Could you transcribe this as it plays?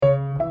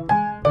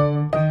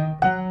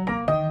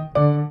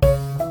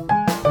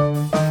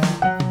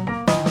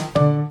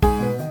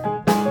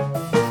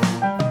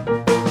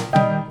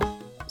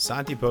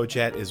Santi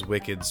Pochat is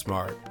wicked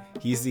smart.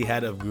 He's the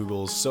head of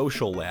Google's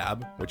Social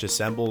Lab, which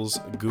assembles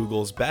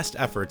Google's best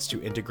efforts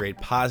to integrate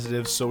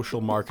positive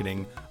social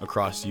marketing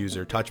across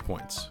user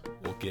touchpoints.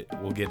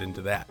 We'll get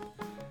into that.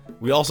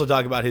 We also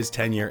talk about his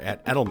tenure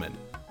at Edelman,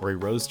 where he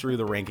rose through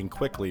the ranking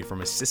quickly from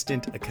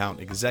assistant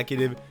account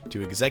executive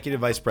to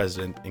executive vice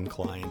president in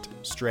client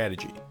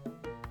strategy.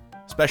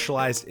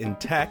 Specialized in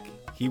tech,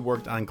 he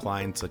worked on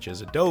clients such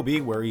as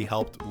Adobe, where he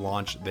helped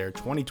launch their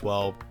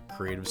 2012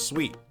 Creative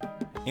Suite,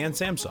 and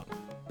Samsung.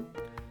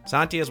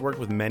 Santi has worked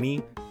with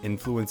many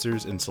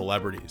influencers and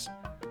celebrities.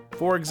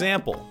 For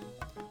example,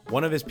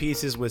 one of his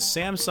pieces with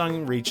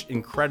Samsung reached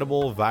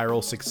incredible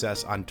viral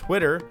success on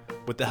Twitter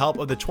with the help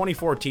of the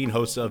 2014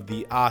 host of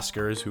the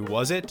Oscars, who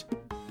was it?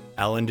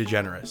 Ellen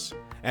DeGeneres,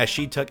 as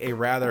she took a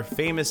rather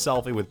famous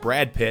selfie with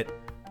Brad Pitt,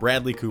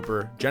 Bradley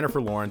Cooper,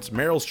 Jennifer Lawrence,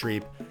 Meryl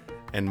Streep,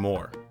 and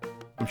more.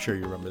 I'm sure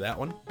you remember that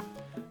one.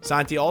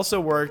 Santi also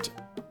worked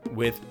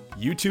with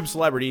YouTube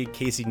celebrity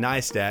Casey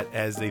Neistat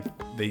as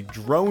they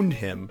droned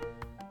him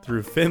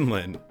through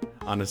Finland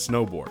on a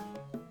snowboard.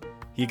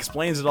 He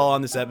explains it all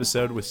on this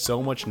episode with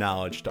so much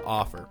knowledge to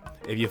offer.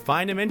 If you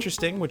find him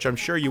interesting, which I'm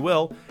sure you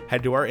will,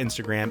 head to our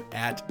Instagram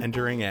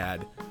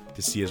 @enteringad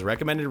to see his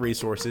recommended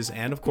resources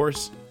and, of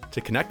course,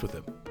 to connect with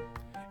him.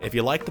 If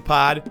you like the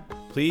pod,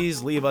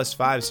 please leave us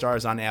 5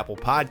 stars on Apple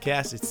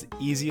Podcasts. It's the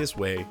easiest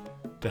way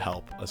to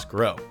help us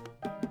grow.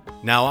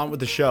 Now on with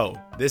the show.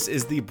 This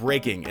is the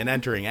Breaking and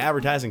Entering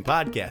Advertising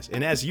Podcast,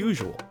 and as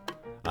usual,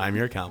 I'm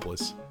your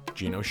accomplice,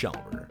 Gino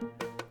Schellenberger.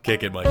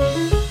 Kick it, Mike.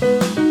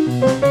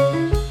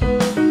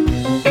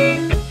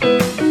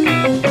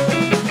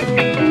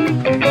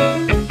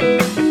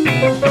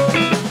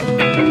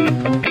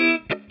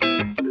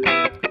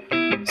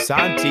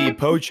 Santi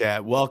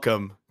Pochat,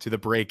 welcome to the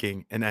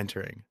Breaking and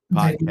Entering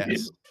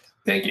Podcast.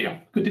 Thank you.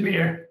 Good to be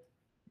here.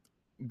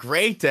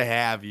 Great to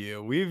have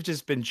you. We've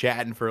just been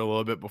chatting for a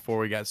little bit before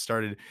we got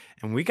started,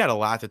 and we got a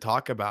lot to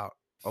talk about.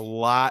 A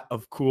lot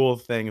of cool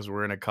things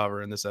we're going to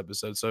cover in this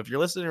episode. So if you're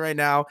listening right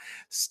now,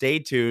 stay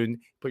tuned.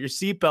 Put your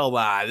seatbelt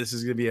on. This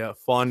is going to be a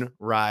fun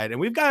ride.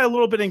 And we've got a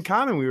little bit in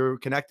common. We were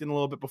connecting a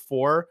little bit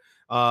before.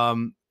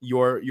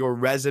 Your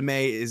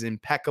resume is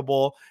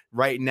impeccable.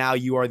 Right now,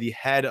 you are the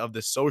head of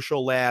the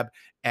social lab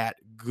at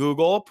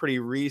Google. Pretty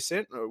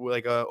recent,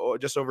 like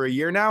just over a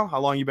year now. How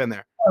long you been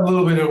there? A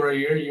little bit over a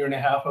year and a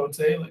half, I would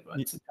say, like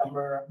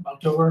September,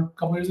 October, a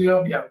couple years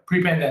ago. Yeah,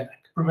 pre-pandemic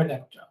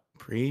job.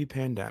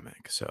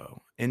 Pre-pandemic.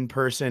 So in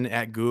person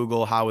at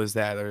Google, how is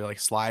that? Are there like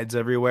slides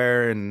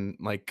everywhere and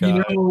like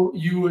you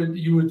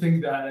would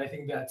think that. I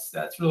think that's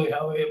really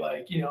how they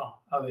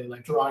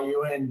draw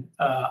you in.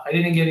 I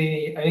didn't get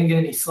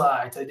any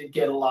slides. I did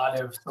get a lot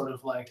of sort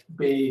of like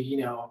big,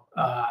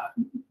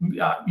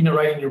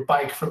 riding your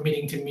bike from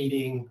meeting to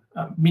meeting,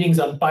 meetings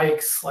on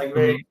bikes, like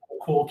very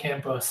cool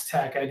campus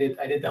tech. I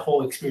did the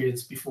whole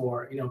experience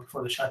before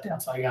the shutdown.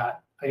 So I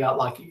got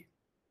lucky.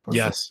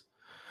 Yes.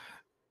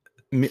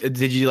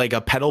 Did you like a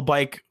pedal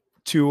bike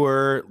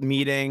tour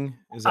meeting?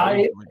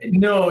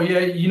 No,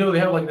 yeah, they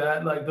have like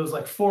that, like those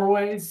like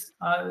 4-ways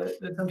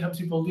that sometimes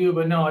people do,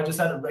 but no, I just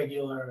had a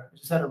regular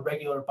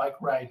bike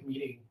ride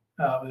meeting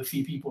with a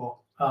few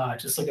people,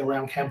 just like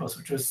around campus,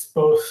 which was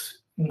both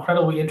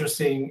incredibly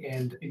interesting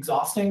and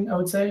exhausting, I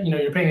would say.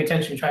 You're paying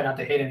attention, you try not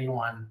to hit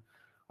anyone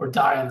or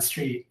die on the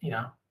street,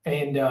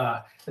 and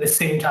at the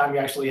same time, you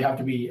actually have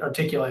to be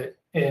articulate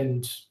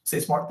and say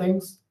smart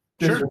things.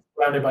 Sure. You're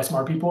surrounded by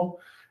smart people.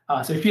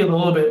 So you feel a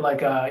little bit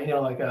like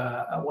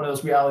one of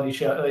those reality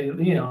shows,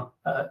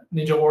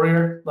 Ninja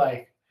Warrior,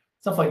 like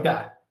stuff like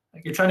that.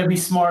 Like you're trying to be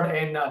smart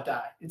and not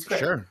die. It's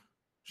great.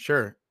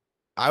 Sure.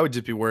 I would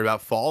just be worried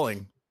about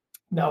falling.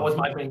 That was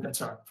my main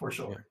concern, for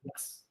sure. Yeah.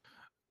 Yes.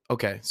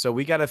 Okay, so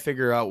we got to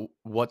figure out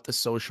what the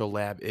social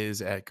lab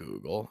is at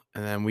Google,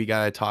 and then we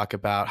got to talk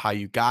about how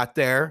you got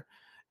there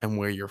and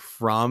where you're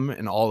from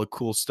and all the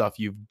cool stuff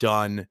you've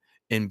done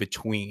in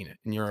between.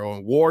 And you're an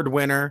award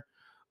winner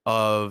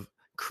of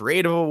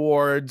creative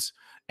awards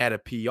at a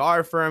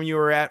PR firm you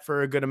were at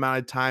for a good amount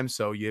of time.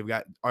 So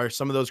are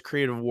some of those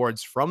creative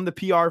awards from the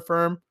PR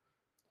firm?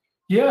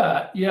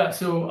 Yeah.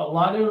 So a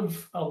lot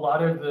of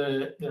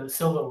the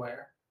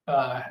silverware,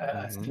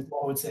 as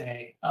people would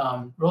say,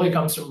 really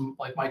comes from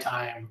like my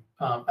time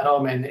at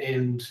Edelman,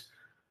 and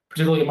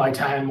particularly my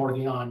time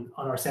working on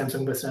our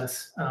Samsung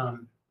business,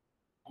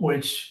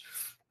 which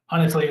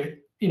honestly,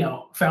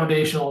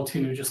 foundational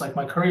to just like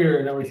my career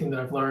and everything that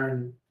I've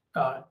learned.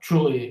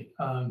 Truly.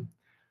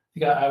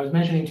 I was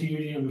mentioning to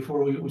you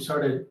before we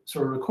started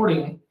sort of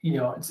recording,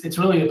 it's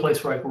really a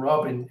place where I grew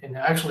up and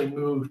actually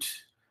moved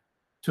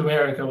to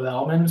America with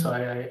Edelman. So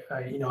I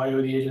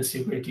owe the agency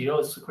a great deal.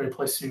 It's a great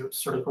place to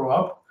sort of grow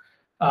up.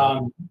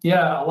 A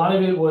lot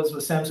of it was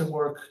with Samsung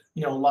work,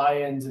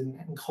 Lions and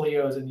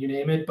Clios and you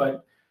name it.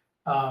 But,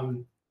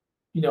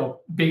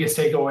 biggest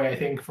takeaway, I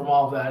think, from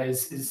all of that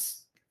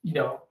is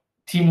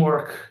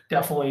teamwork,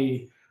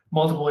 definitely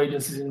multiple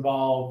agencies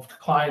involved,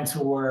 clients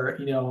who were,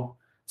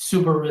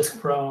 super risk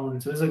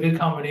prone. So there's a good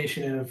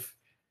combination of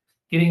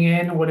getting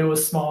in when it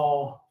was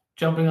small,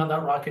 jumping on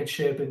that rocket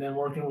ship and then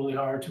working really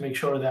hard to make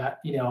sure that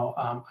I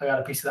got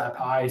a piece of that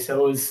pie.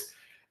 So it was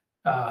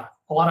a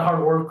lot of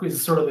hard work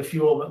is sort of the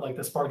fuel, but like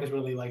the spark is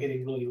really like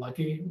getting really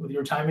lucky with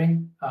your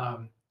timing.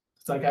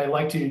 It's like I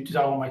like to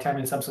talk about my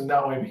timing in Samsung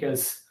that way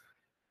because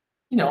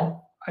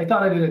I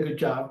thought I did a good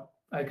job.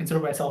 I consider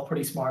myself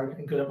pretty smart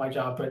and good at my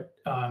job, but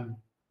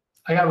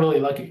I got really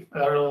lucky. I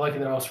got really lucky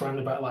that I was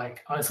surrounded by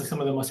like honestly some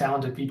of the most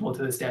talented people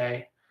to this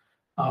day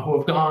who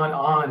have gone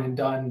on and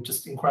done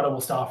just incredible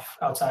stuff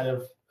outside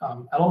of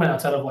Element,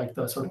 outside of like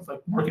the sort of like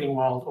marketing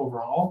world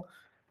overall.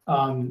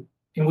 And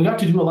we got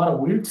to do a lot of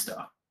weird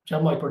stuff, which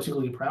I'm like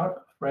particularly proud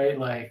of, right?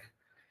 Like,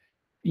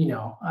 I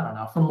don't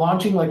know, from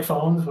launching like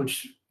phones,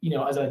 which,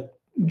 as a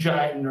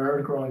giant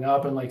nerd growing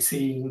up and like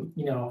seeing,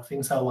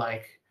 things how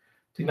like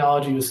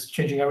technology was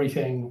changing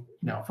everything,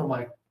 from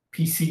like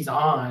PCs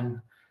on,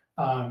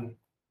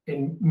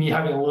 and me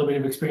having a little bit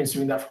of experience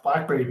doing that for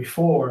BlackBerry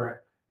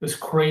before, it was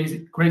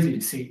crazy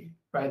to see,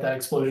 right? That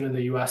explosion in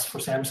the US for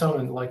Samsung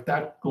and like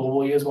that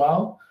globally as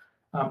well.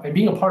 And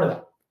being a part of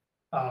that,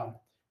 I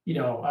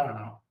don't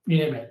know, you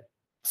name it,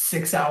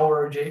 6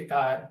 hour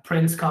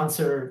Prince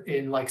concert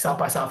in like South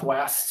by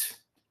Southwest,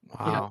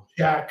 Wow.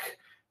 check.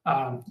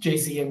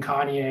 Jay-Z and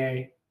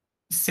Kanye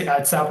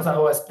at South by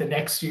Southwest the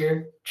next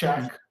year,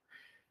 check.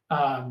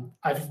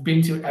 I've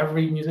been to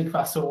every music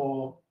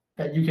festival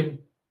that you can,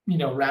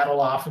 rattle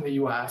off in the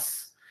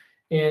US.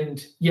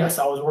 And yes,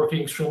 I was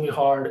working extremely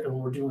hard and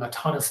we're doing a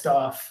ton of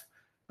stuff.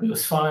 But it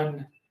was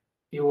fun.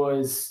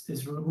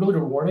 It's really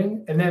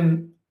rewarding. And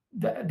then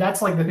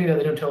that's like the thing that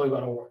they don't tell you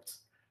about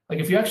awards. Like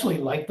if you actually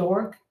like the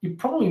work, it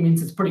probably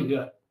means it's pretty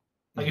good.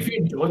 Like if you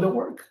enjoy the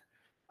work,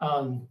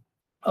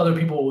 other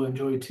people will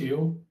enjoy it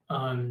too.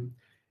 And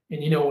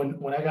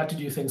when I got to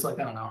do things like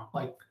I don't know,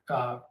 like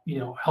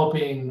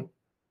helping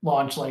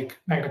launch like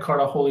Magna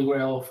Carta Holy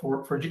Grail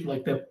for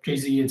like the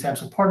Jay-Z and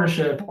Samsung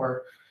partnership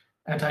or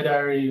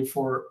Anti-Diary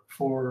for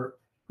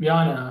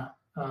Rihanna,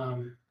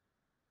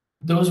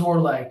 those were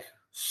like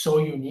so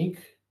unique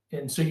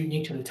and so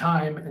unique to the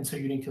time and so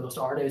unique to those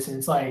artists. And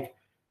it's like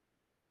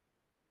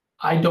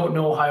I don't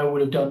know how I would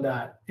have done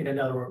that in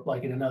another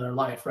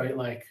life, right?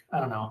 Like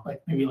I don't know,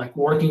 like maybe like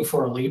working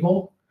for a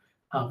label,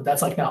 but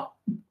that's like not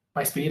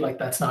my speed. Like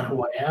that's not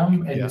who I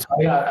am, and Yeah. so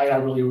I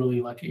got really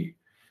lucky.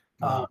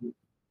 Wow.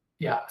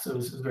 Yeah, so it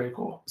was very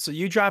cool. So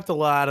you've dropped a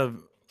lot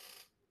of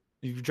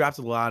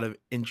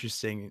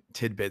interesting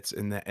tidbits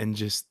in that and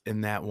just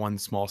in that one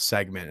small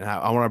segment. And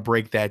I want to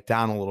break that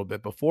down a little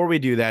bit. Before we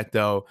do that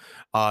though,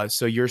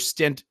 so your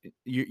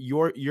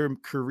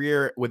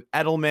career with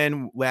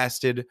Edelman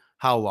lasted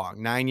how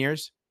long? 9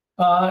 years?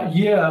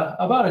 Yeah,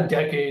 about a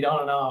decade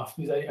on and off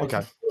because I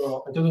Okay.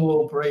 took a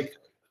little break,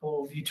 a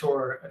little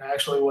detour, and I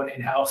actually went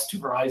in house to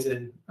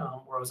Verizon,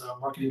 where I was a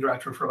marketing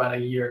director for about a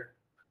year.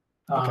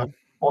 Okay.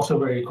 Also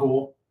very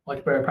cool.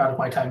 Like very proud of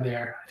my time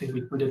there. I think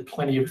we did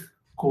plenty of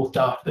cool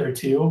stuff there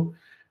too.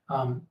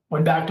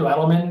 Went back to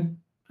Edelman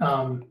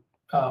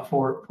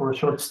for a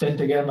short stint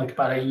again, like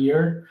about a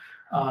year,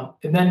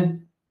 and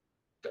then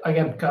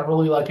again got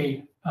really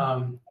lucky.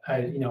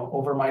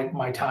 Over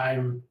my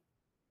time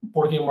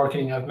working in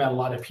marketing, I've met a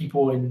lot of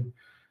people, and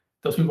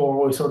those people are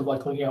always sort of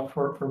like looking out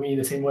for me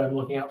the same way I'm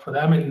looking out for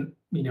them. And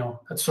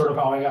that's sort of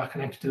how I got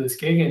connected to this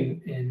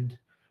gig and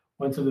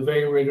went through the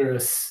very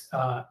rigorous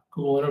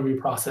Google interview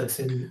process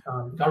and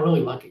got really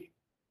lucky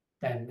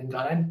and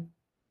got in.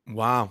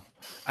 Wow.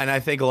 And I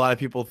think a lot of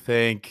people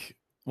think,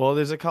 well,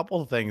 there's a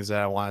couple of things that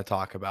I want to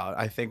talk about.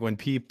 I think when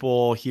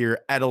people hear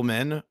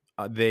Edelman,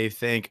 they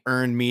think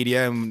earned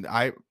media, and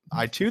I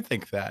too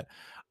think that.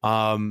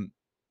 Um,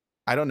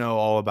 I don't know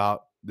all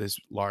about this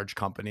large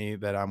company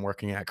that I'm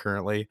working at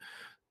currently.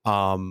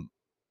 Um,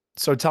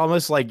 so tell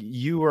us, like,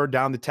 you were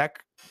down the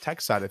tech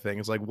side of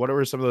things. Like, what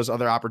are some of those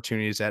other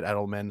opportunities at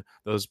Edelman,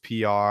 those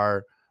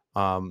PR,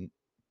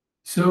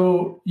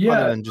 So other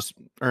yeah, than just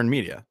earned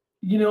media?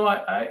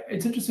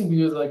 it's interesting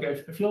because like I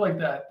feel like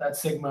that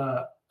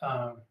Sigma,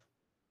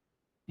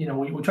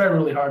 we try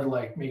really hard to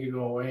like make it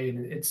go away,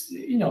 and it's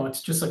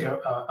just like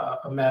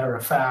a matter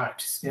of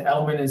fact.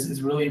 Element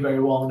is really very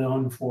well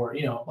known for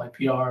like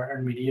PR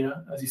and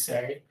media, as you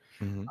say,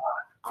 Mhm.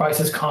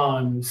 crisis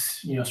comms,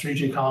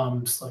 strategic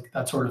comms, like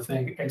that sort of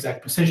thing,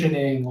 exec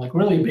positioning, like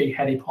really big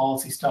heady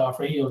policy stuff,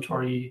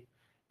 regulatory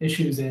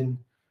issues. And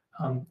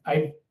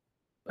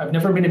I've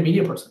never been a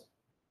media person.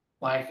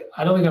 Like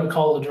I don't think I've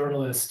called a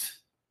journalist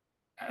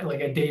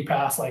like a day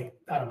past like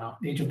I don't know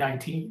the age of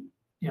 19.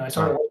 I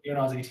started Wow. working when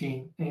I was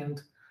 18,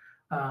 and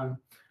um,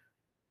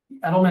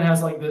 Edelman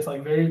has like this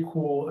like very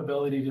cool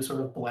ability to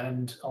sort of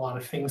blend a lot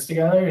of things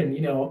together, and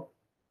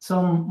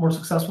some more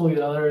successfully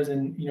than others,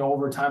 and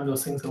over time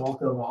those things have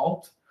also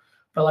evolved.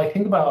 But like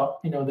think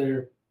about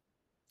their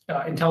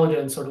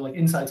intelligence sort of like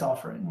insights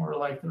offering, or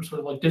like their sort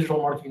of like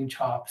digital marketing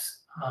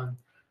chops.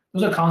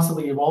 Those are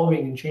constantly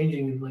evolving and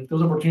changing, and like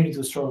those opportunities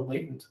are sort of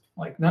latent.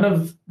 Like none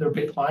of their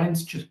big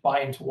clients just buy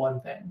into one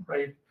thing,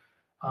 right?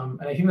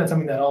 And I think that's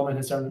something that Element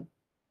has done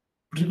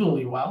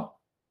particularly well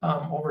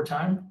over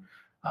time.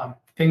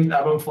 Things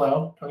ebb and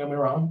flow. Don't get me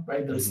wrong,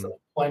 right? There's Hmm.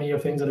 plenty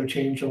of things that have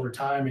changed over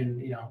time,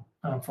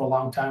 and for a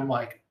long time,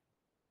 like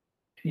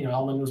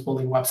Elman was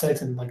building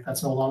websites, and like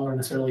that's no longer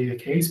necessarily the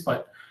case.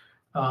 But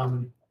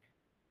um,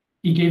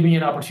 he gave me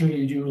an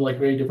opportunity to do like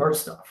very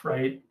diverse stuff,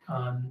 right?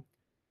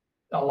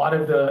 A lot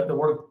of the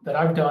work that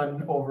I've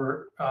done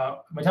over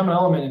my time at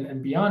Element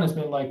and beyond has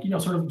been like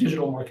sort of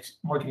digital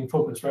marketing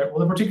focused, right?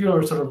 With a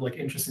particular sort of like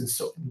interest in,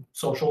 in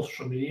social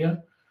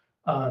media,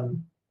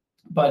 um,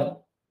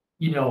 but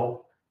you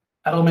know,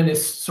 Edelman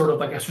is sort of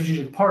like a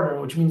strategic partner,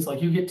 which means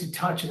like you get to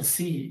touch and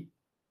see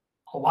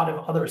a lot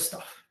of other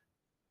stuff.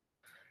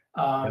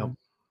 Yep.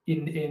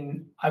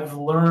 In I've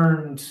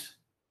learned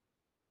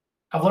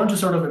to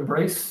sort of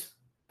embrace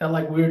that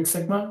like weird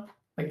sigma.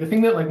 Like the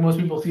thing that like most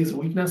people see as a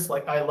weakness,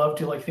 like I love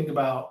to like think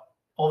about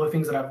all the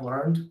things that I've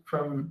learned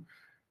from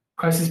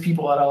crisis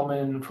people at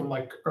Element, from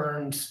like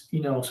earned,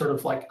 sort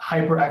of like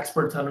hyper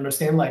experts and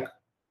understand like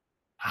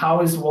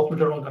how is the Wall Street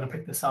Journal going to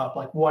pick this up?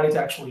 Like what is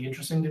actually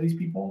interesting to these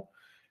people?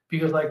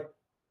 Because like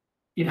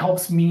it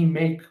helps me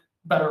make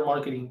better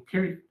marketing,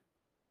 period.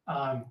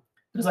 Um,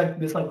 there's like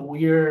this like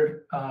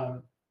weird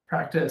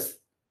practice.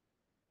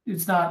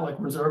 It's not like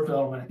reserved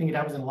development. I think it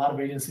happens in a lot of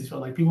agencies where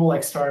like people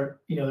like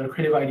start, their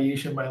creative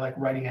ideation by like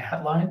writing a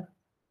headline.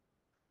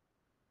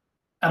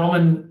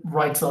 Edelman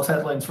writes those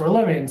headlines for a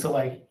living. So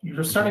like you're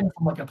Hmm. starting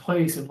from like a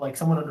place of like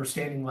someone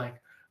understanding like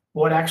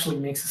what actually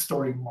makes a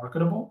story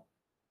marketable.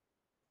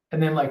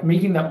 And then like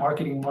making that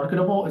marketing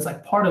marketable is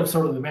like part of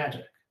sort of the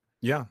magic.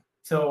 Yeah.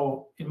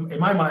 So in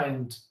my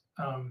mind,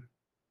 um,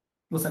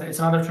 listen, it's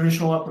not a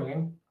traditional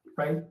upbringing,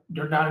 right?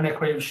 You're not in a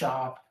creative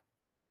shop.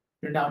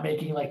 You're not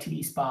making like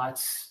TV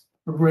spots.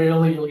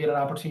 Rarely you'll get an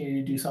opportunity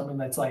to do something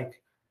that's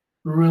like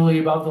really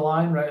above the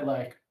line, right?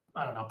 Like,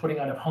 I don't know, putting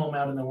out a home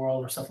out in the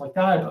world or stuff like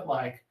that. But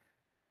like,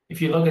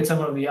 if you look at some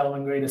of the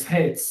Element greatest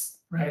hits,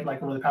 right?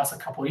 Like over the past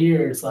like, couple of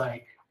years,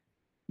 like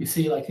you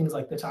see like things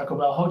like the Taco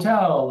Bell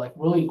Hotel, like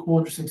really cool,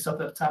 interesting stuff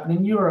that's happened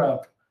in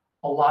Europe.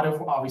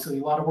 Obviously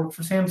a lot of work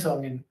for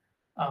Samsung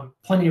and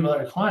plenty of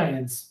other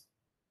clients.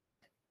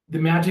 The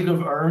magic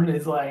of Earn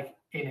is like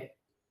in it.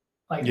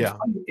 Like Yeah.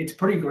 it's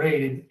pretty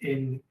great.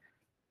 In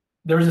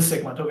there's a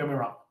sigma. Don't get me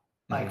wrong.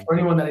 Like Hmm. for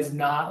anyone that is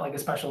not like a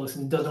specialist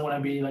and doesn't want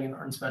to be like an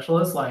Earn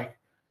specialist, like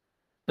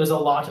there's a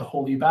lot to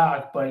hold you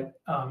back. But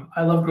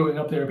I love growing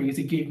up there because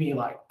it gave me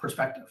like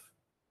perspective.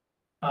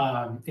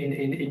 And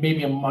it made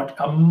me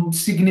a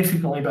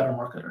significantly better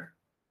marketer.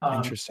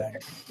 Interesting.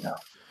 Yeah.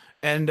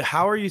 And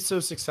how are you so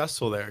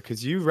successful there?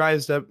 Because you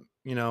rised up,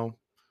 you know,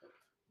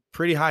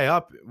 pretty high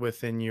up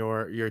within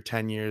your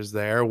 10 years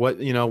there.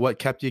 What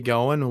kept you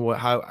going?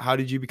 How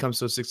did you become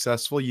so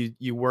successful?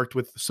 You worked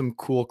with some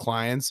cool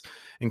clients,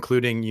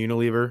 including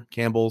Unilever,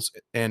 Campbell's,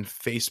 and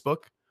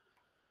Facebook.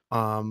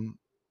 Um,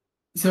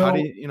 how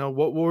do So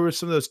what were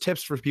some of those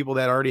tips for people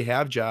that already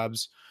have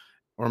jobs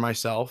or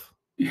myself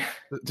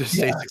to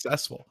stay yeah,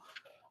 successful?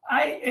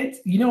 it's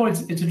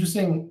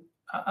interesting.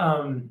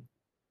 Um,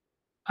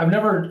 I've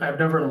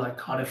never like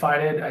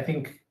codified it. I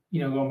think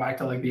going back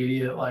to like the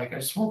idea that like I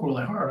just worked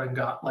really hard and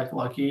got like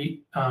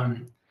lucky.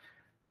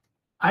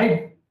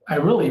 I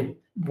really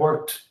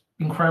worked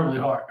incredibly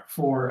hard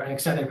for an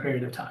extended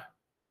period of time.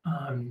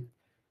 Um,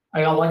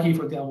 I got lucky,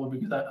 for example,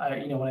 because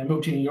when I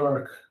moved to New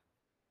York,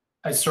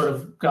 I sort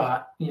of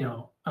got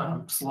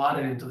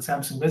slotted into the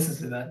Samsung business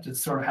that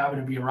just sort of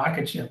happened to be a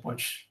rocket ship,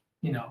 which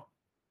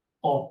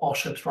all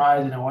ships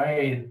rise in a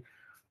way, and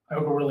I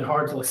work really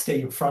hard to like,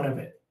 stay in front of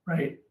it,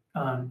 right?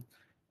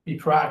 Be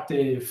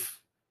proactive,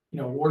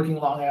 working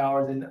long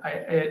hours, and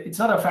it's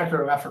not a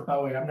factor of effort. By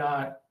the way, I'm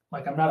not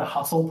a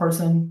hustle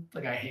person.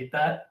 Like I hate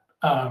that,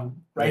 right?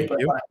 Thank But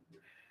you.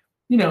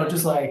 like,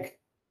 just like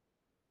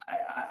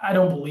I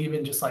don't believe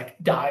in just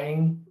like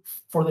dying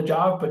for the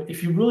job. But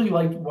if you really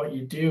like what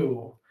you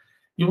do,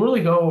 you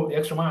really go the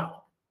extra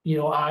mile.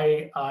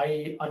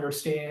 I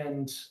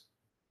understand,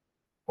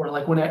 or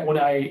like when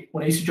I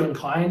used to join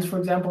clients, for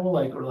example,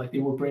 like or like they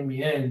would bring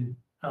me in.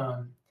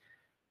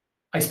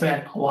 I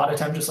spent a lot of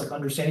time just like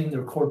understanding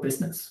their core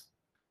business.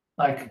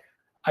 Like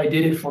I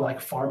did it for like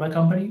pharma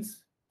companies.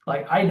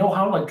 Like I know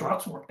how like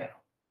drugs work now.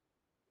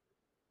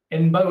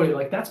 And by the way,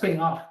 like that's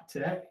paying off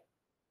today.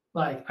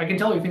 Like I can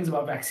tell you things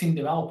about vaccine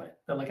development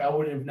that like I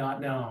would have not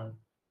known,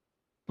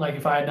 like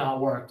if I had not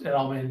worked at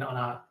Allman on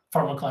a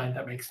pharma client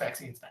that makes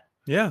vaccines now.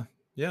 Yeah.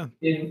 Yeah.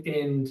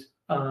 And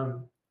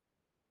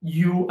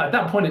you at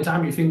that point in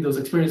time, you think those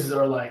experiences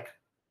are like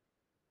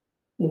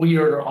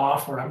weird or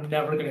off, or I'm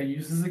never gonna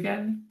use this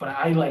again. But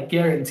I like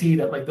guarantee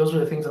that like those are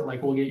the things that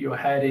like will get you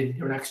ahead in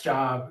your next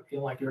job, in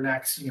like your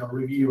next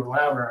review or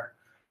whatever.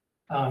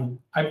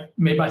 I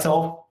made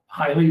myself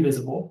highly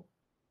visible,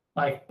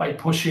 like by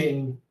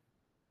pushing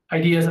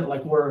ideas that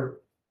like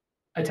were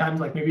at times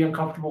like maybe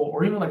uncomfortable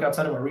or even like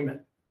outside of our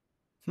remit.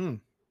 Hmm.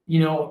 You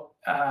know,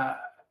 I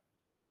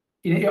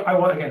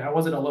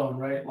wasn't alone,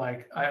 right?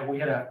 Like we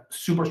had a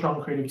super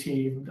strong creative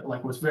team that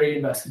like was very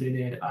invested in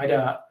it. I had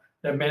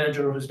a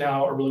manager who's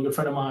now a really good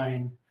friend of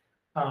mine,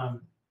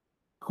 um,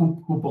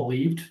 who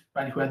believed,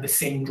 right? Who had the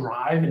same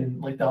drive,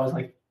 and like that was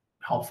like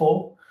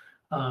helpful.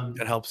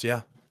 That helps.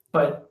 Yeah.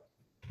 But,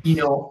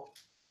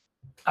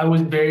 I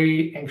was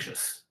very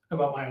anxious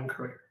about my own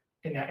career,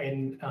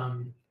 and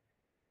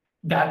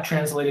that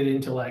translated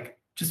into like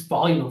just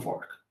volume of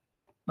work.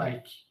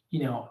 Like,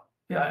 yeah,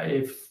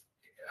 if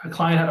a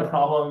client had a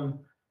problem,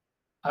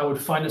 I would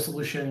find a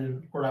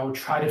solution, or I would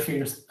try to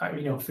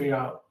figure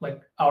out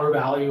like our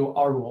value,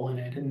 our role in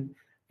it. And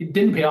it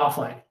didn't pay off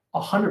like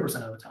 100%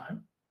 of the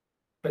time.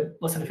 But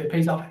listen, if it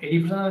pays off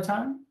 80% of the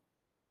time,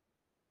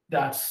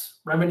 that's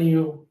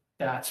revenue,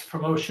 that's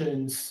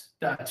promotions,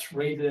 that's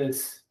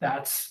raises,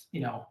 that's,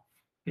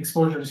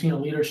 exposure to senior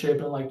leadership,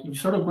 and like you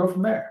sort of grow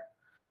from there.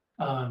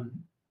 Um,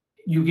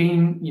 you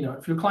gain,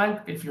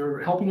 if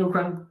you're helping your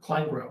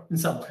client grow in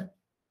some way,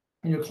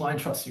 and your client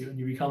trusts you, and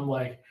you become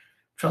like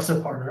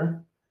trusted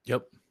partner.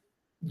 Yep.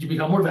 You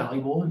become more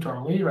valuable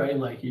internally, right?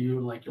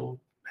 You'll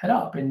head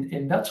up,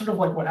 and that's sort of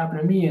like what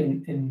happened to me.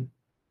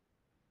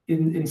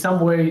 In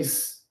some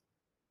ways,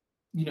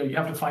 you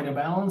have to find a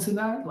balance in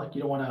that. Like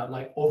you don't want to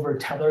like over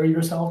tether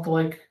yourself to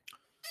like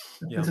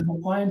a physical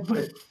client,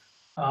 but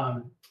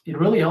it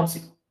really helps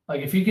you.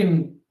 Like if you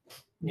can,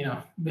 be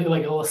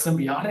like a little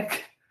symbiotic.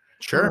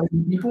 Sure.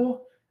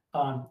 People,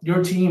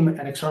 your team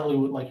and externally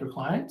with like your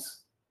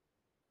clients,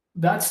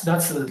 that's the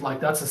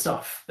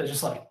stuff that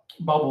just like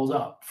bubbles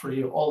up for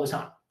you all the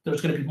time.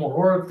 There's going to be more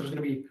work.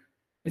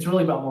 It's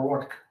really about more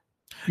work.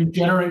 If you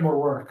generate more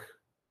work,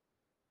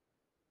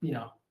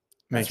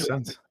 makes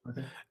sense.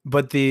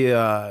 But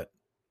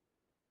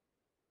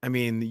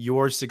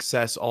your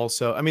success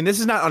also, this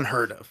is not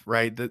unheard of,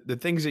 right? The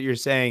things that you're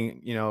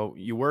saying,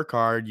 you work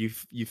hard, you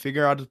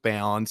figure out a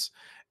balance,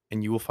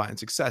 and you will find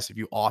success if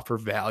you offer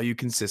value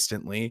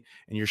consistently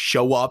and you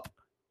show up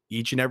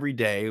each and every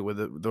day with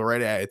the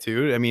right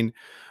attitude.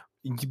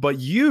 But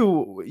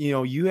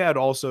you had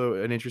also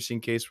an interesting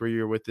case where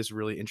you're with this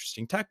really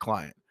interesting tech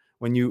client.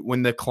 When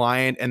the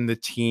client and the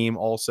team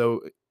also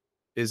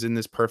is in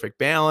this perfect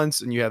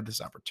balance and you have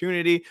this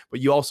opportunity, but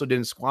you also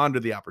didn't squander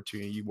the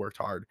opportunity. You worked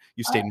hard.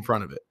 You stayed in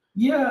front of it.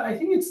 Yeah, I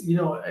think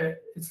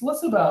it's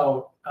less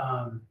about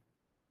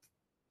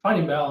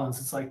finding balance.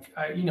 It's like,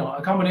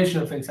 a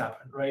combination of things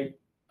happen, right?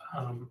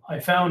 I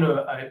found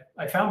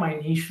my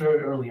niche very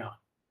early on,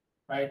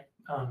 right?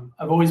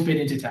 I've always been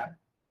into tech.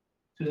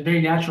 So it's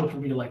very natural for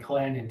me to like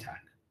land in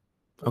tech.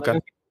 So okay.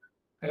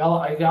 I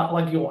got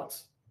lucky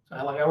once. So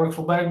I worked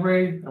for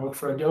BlackBerry, I worked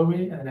for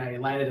Adobe, and I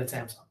landed at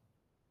Samsung.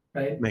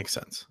 Right? Makes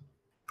sense.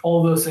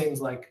 All those things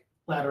like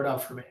laddered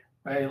up for me,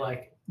 right?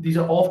 Like these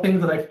are all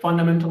things that I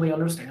fundamentally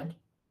understand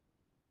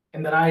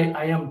and that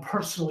I am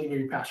personally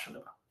very passionate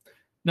about.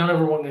 Not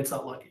everyone gets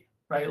that lucky,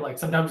 right? Like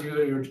sometimes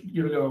you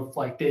go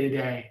like day to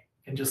day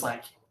and just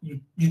like you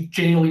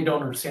genuinely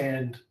don't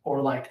understand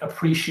or like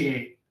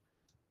appreciate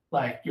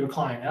like your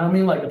client. And I don't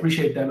mean like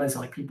appreciate them as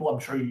like people. I'm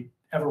sure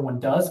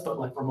everyone does, but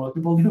like remote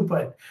people do.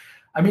 But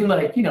I mean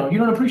like you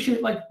don't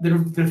appreciate like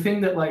the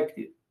thing that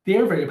like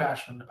they're very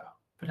passionate about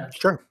potentially.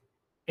 Sure.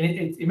 And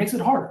it makes it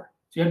harder.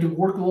 So you have to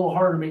work a little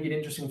harder to make it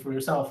interesting for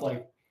yourself.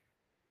 Like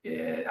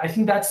I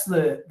think that's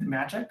the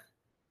magic.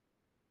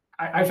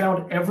 I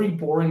found every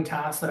boring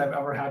task that I've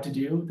ever had to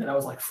do that I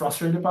was like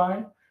frustrated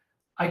by,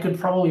 I could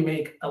probably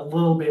make a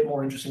little bit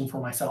more interesting for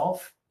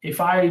myself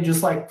if I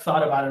just like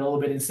thought about it a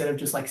little bit instead of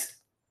just like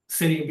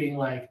sitting and being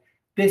like,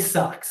 this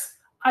sucks.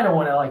 I don't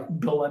want to like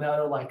build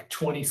another like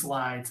 20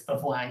 slides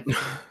of like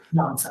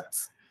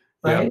nonsense.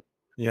 Right?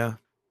 Yeah.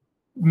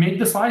 Make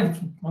the slides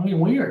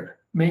weird.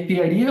 Make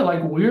the idea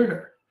like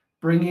weirder.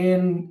 Bring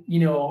in,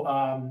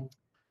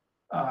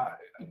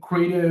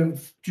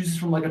 creative juices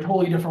from like a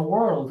totally different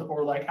world,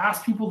 or like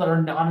ask people that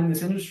are not in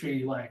this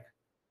industry, like,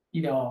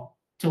 to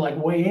like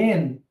weigh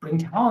in, bring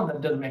talent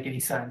that doesn't make any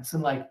sense,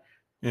 and like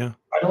try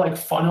to like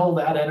funnel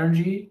that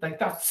energy, like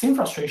that same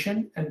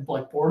frustration and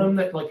like boredom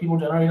that like people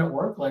generate at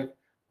work, like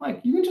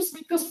you can just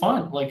make this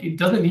fun. Like it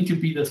doesn't need to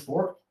be this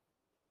boring.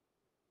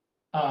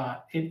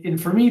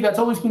 And for me, that's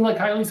always been like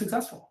highly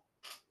successful.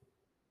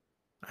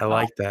 I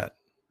like that.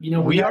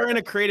 We are in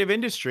a creative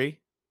industry.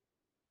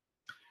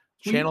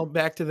 Channel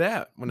back to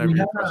that whenever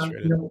you're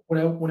frustrated.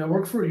 When I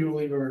worked for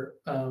Unilever,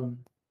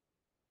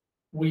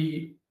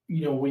 we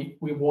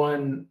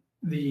won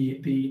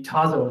the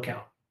Tazo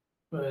account,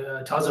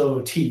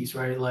 Tazo teas,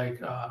 right?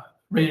 Like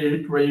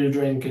ready to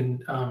drink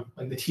and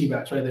like the tea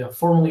bags, right? They are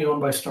formerly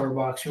owned by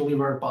Starbucks.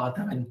 Unilever bought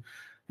them, and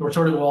they were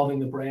sort of evolving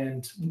the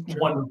brand.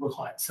 Wonderful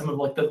clients, some of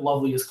like the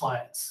loveliest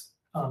clients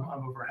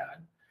I've ever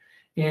had,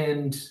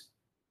 and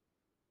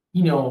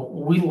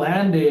we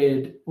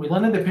landed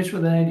the pitch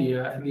with an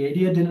idea, and the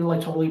idea didn't like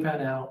totally pan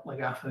out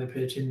like after the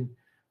pitch, and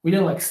we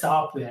didn't like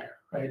stop there,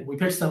 right? We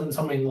pitched them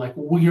something like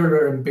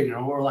weirder and bigger.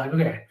 And we're like,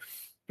 okay,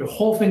 your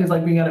whole thing is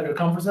like being out of your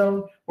comfort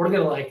zone. We're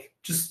gonna like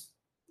just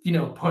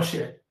push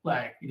it,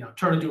 like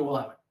turn it to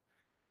 11.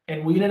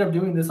 And we ended up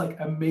doing this like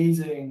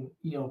amazing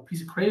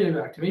piece of creative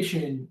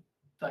activation,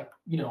 like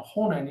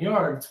whole 9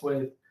 yards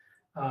with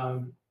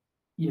a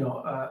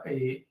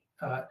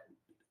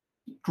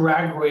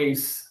drag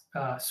race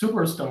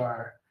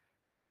superstar,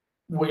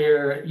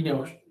 where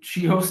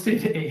she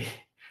hosted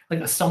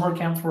a summer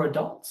camp for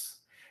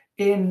adults,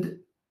 and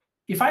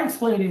if I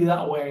explain it to you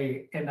that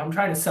way and I'm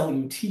trying to sell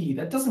you tea,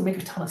 that doesn't make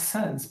a ton of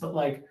sense, but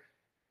like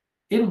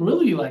it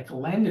really like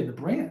landed the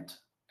brand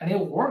and it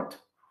worked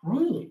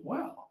really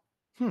well.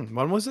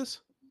 When was this?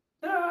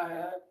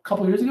 A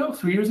couple years ago,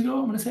 3 years ago,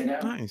 I'm going to say now.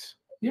 Nice.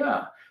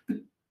 Yeah. But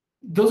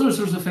those are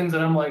sorts of things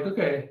that I'm like,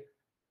 okay,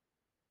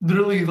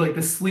 literally like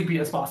the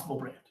sleepiest possible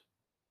brand.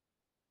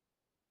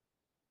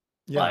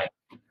 Yeah. Like,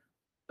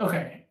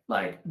 okay,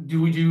 like,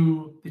 do we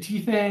do the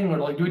tea thing or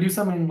like do we do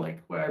something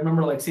like I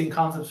remember like seeing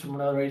concepts from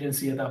another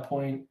agency at that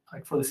point,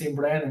 like for the same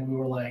brand, and we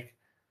were like,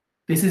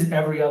 this is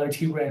every other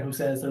tea brand who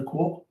says they're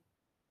cool.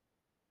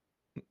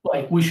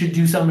 Like we should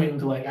do something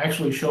to like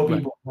actually show Right.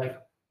 people like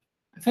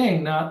the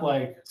thing, not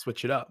like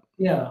Switch it up.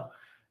 yeah.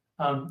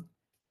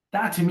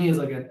 That to me is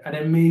like an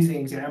amazing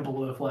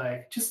example of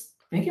like just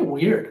make it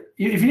weird.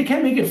 If you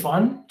can't make it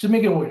fun, just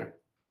make it weird.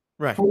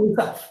 Right. For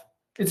yourself.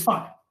 It's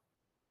fine.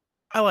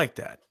 I like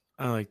that.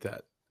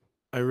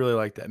 I really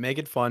like that. Make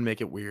it fun,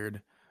 make it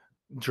weird.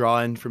 Draw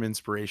in from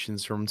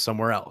inspirations from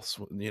somewhere else,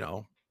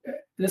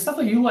 The stuff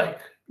that you like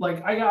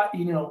I got,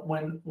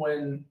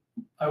 when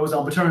I was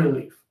on paternity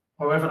leave,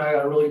 my wife and I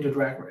got really into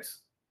Drag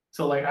Race.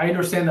 So like I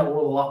understand that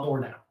world a lot more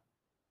now.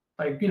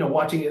 Like,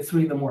 watching it at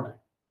 3 a.m,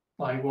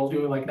 like while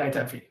doing like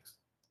nighttime feedings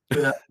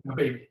with a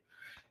baby.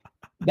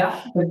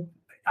 That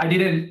I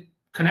didn't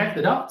connect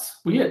the dots.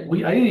 I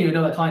didn't even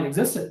know that client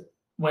existed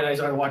when I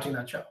started watching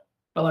that show.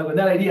 But like when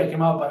that idea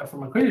came out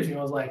from a creative team,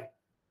 I was like,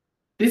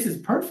 this is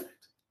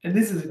perfect. And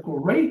this is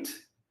great.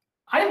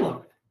 I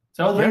love it.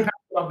 So I was very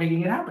passionate about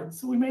making it happen.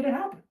 So we made it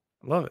happen.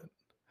 Love it.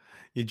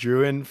 You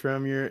drew in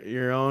from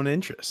your own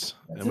interests,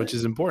 which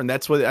is important.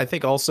 That's what I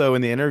think also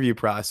in the interview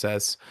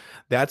process,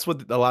 that's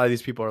what a lot of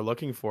these people are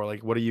looking for.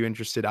 Like, what are you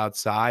interested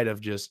outside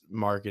of just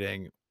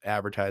marketing,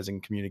 advertising,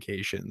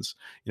 communications?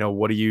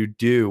 What do you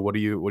do? What do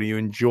you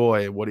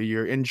enjoy? What are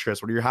your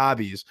interests? What are your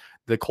hobbies?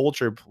 The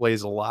culture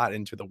plays a lot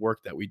into the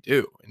work that we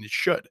do, and it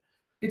should.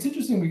 It's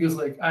interesting because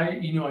like I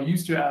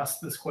used to ask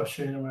this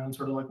question around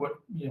sort of like what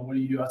do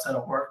you do outside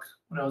of work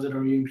when I was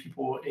interviewing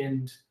people,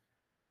 and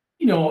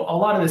a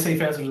lot of the safe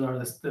answers are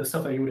the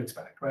stuff that you would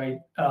expect, right?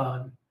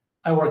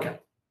 I work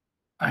out,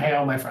 I hang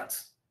out with my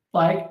friends,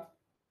 like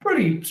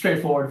pretty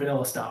straightforward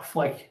vanilla stuff.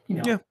 Like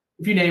if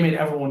you name it,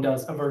 everyone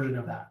does a version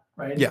of that,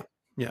 right? Yeah.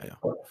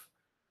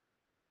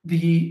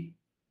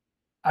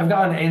 I've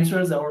gotten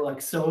answers that were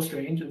like so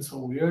strange and so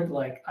weird.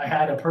 Like I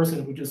had a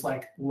person who just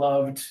like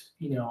loved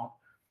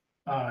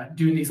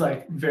doing these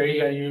like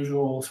very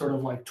unusual sort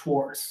of like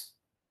tours,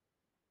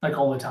 like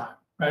all the time,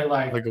 right?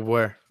 Like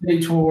where? Day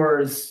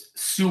tours,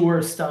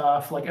 sewer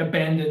stuff, like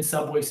abandoned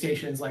subway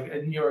stations, like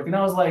in New York. And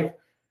I was like,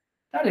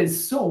 that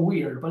is so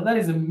weird, but that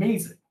is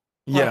amazing.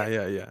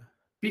 Yeah.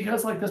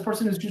 Because like this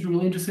person is just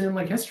really interested in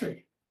like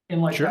history,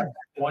 and like that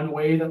one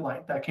way that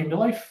like that came to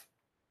life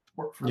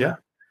worked for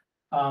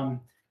them.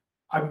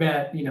 I've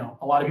met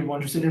a lot of people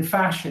interested in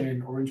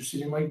fashion or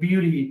interested in like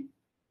beauty.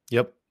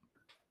 Yep.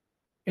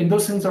 And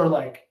those things are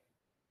like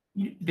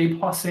they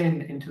plus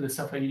into the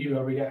stuff that you do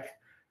every day.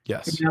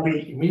 Yes. It may not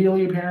be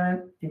immediately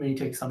apparent. It may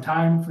take some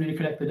time for you to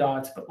connect the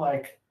dots, but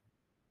like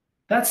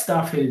that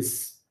stuff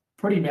is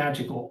pretty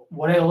magical.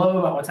 What I love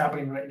about what's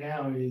happening right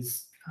now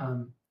is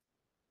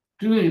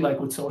really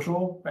like with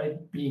social,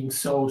 right? Being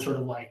so sort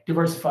of like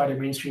diversified and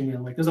mainstream,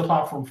 and like there's a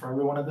platform for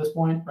everyone at this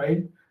point,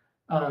 right?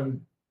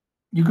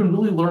 You can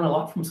really learn a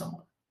lot from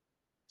someone.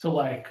 So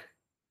like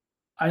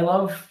I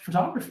love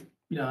photography.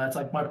 That's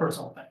like my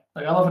personal thing.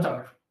 Like I love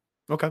photography.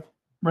 Okay.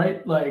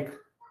 Right? Like,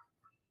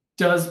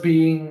 does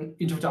being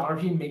into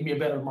photography make me a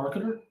better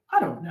marketer? I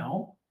don't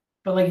know.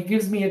 But like it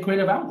gives me a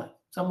creative outlet.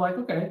 So I'm like,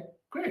 okay,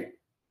 great.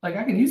 Like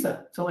I can use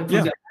that. So like for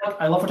example,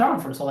 I love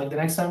photographers. So like the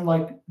next time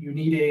like you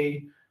need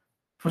a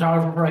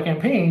photographer for a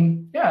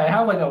campaign, I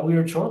have like a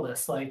weird short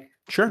list. Like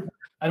sure.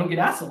 I don't get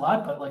asked a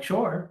lot, but like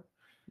sure.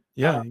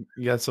 Yeah,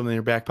 you got something in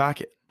your back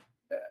pocket.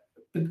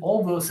 But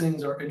all those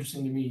things are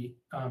interesting to me.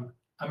 I'm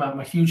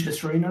a huge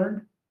history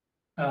nerd.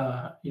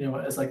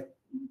 As like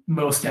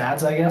most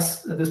dads, I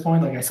guess, at this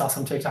point. Like I saw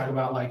some TikTok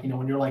about like,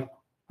 when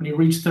you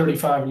reach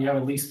 35 and you have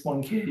at least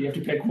one kid, you have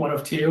to pick one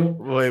of two.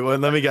 Wait,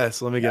 let me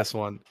guess. Let me guess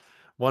one.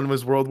 One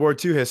was World War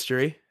II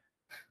history,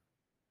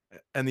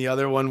 and the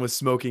other one was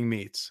smoking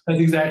meats.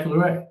 That's exactly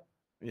right.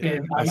 Yeah,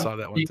 and I saw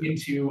that one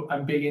too.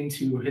 I'm big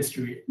into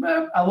history.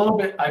 A little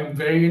bit. I'm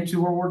very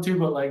into World War II,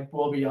 but like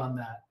well beyond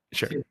that.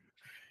 Sure. Too.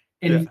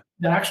 And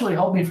that actually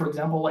helped me, for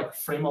example, like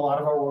frame a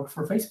lot of our work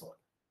for Facebook.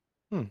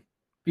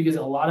 Because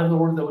a lot of the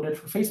work that we did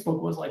for Facebook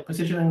was like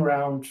positioning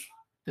around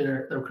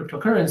their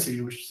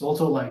cryptocurrency, which is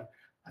also like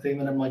a thing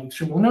that I'm like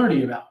extremely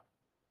nerdy about.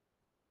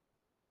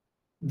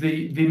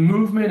 The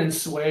movement and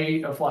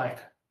sway of like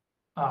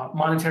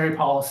monetary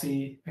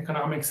policy,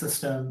 economic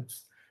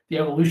systems, the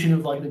evolution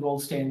of like the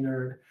gold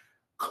standard,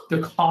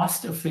 the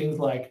cost of things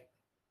like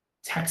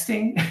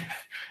texting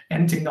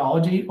and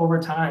technology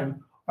over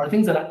time are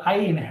things that I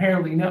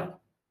inherently know.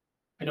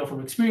 I know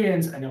from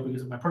experience, I know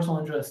because of my personal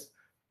interest.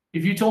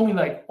 If you told me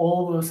like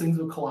all those things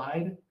would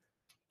collide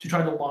to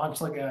try to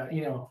launch like a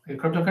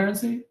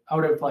cryptocurrency, I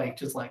would have like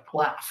just like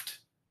laughed.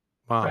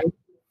 Wow. Right?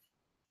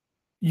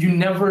 you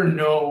never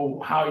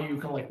know how you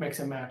can like mix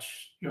and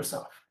match your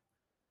stuff.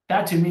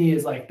 That to me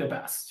is like the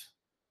best.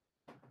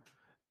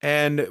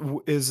 And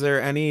is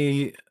there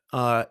any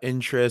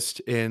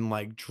interest in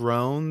like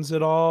drones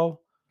at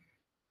all?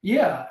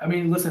 Yeah, I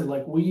mean, listen,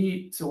 like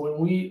so when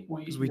we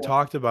Because we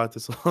talked about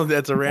this.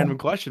 That's a random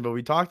question, but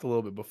we talked a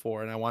little bit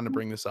before, and I wanted to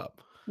bring this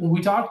up. when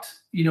we talked,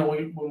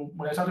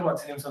 when I talked about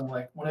Samsung,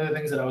 like one of the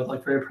things that I was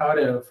like very proud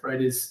of,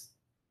 right, is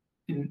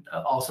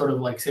I'll sort of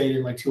like say it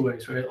in like two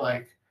ways, right?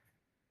 Like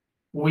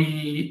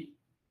we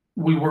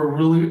we were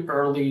really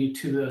early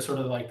to the sort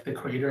of like the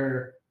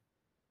creator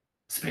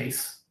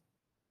space.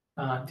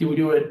 Do we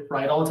do it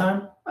right all the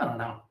time? I don't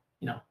know.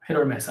 Hit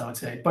or miss, I would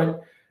say.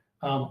 But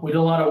we did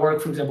a lot of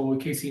work, for example,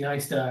 with Casey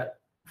Neistat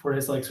for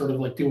his like sort of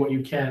like do what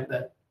you can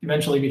that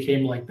eventually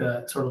became like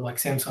the sort of like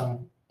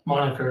Samsung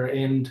moniker.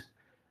 And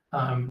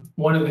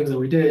one of the things that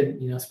we did,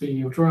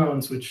 speaking of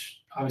drones, which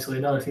obviously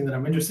another thing that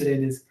I'm interested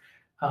in is,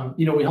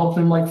 we helped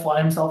him like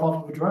fly himself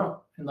off of a drone,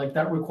 and like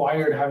that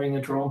required having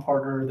a drone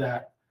partner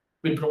that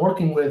we'd been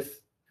working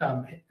with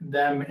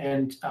them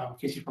and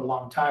Casey for a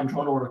long time.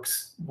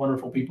 DroneWorks,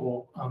 wonderful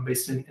people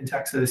based in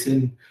Texas,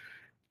 and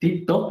they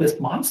built this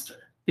monster.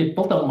 They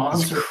built a It's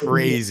monster for me to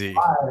crazy.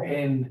 fly.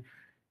 And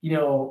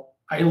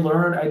I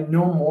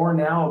know more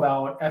now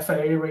about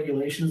FAA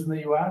regulations in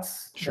the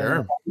U.S. than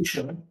Sure. we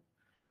should.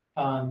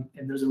 And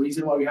there's a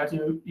reason why we had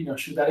to,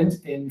 shoot that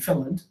in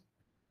Finland.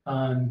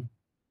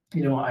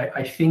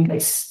 I think I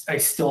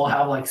still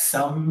have like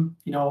some,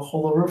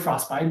 holdover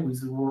frostbite.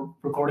 We're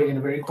recording in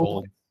a very cold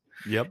Cold.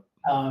 place. Yep.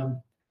 But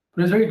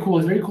it was very cool. It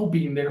was very cool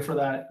being there for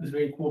that. It was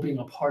very cool being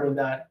a part of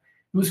that.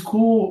 It was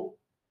cool.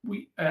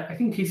 I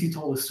think Casey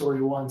told the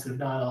story once. If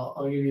not,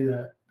 I'll give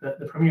you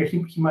the premiere.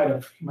 He might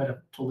have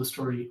told the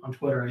story on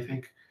Twitter. I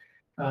think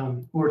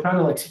we were trying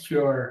to like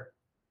secure,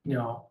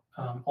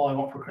 All I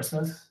Want for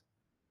Christmas,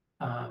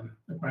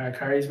 like Mariah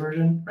Carey's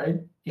version, right?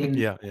 And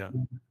Yeah.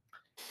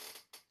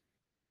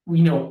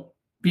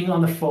 being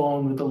on the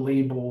phone with the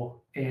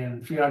label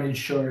and figuring out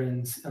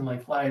insurance and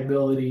like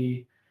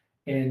liability,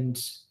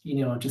 and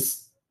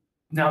just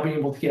now being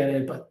able to get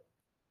it, but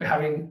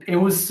it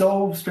was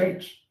so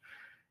strange.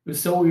 It was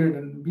so weird.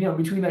 And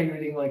between that you're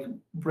eating like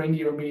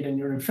reindeer meat and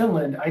you're in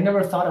Finland, I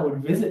never thought I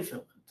would visit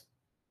Finland.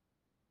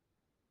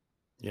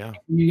 Yeah.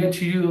 You get to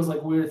do those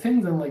like weird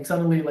things, and like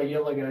suddenly like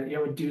you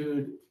have a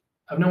dude.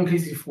 I've known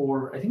Casey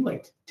for I think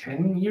like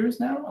 10 years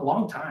now, a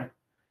long time.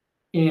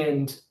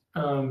 And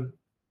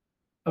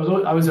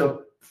I was a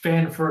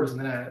fan first,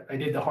 and then I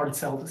did the hard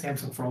sell to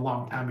Samsung for a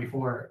long time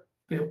before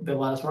they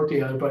let us work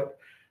together. But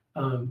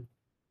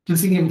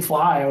just seeing him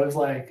fly, I was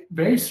like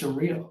very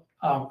surreal.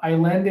 I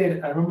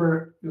landed. I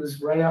remember it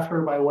was right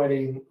after my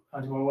wedding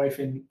to my wife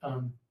in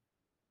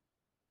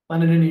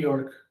landed in New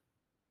York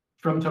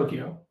from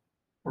Tokyo,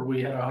 where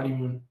we had our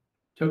honeymoon.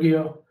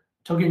 Tokyo,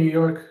 New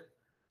York.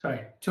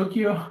 Sorry,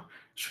 Tokyo,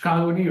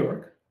 Chicago, New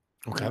York.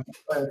 Okay.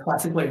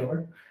 Classic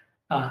layover.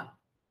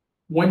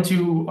 Went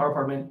to our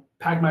apartment,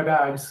 packed my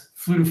bags,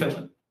 flew to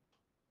Finland.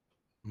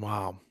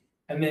 Wow.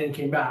 And then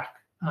came back.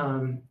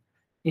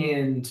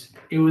 And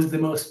it was the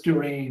most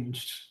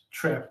deranged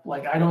trip.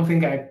 Like, I don't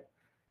think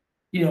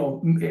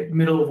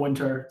middle of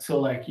winter. So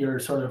like you're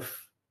sort of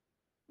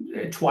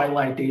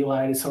twilight,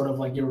 daylight is sort of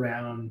like year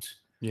round.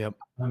 Yep.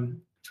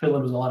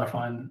 Finland was a lot of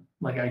fun.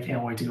 Like, I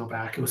can't wait to go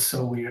back. It was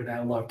so weird.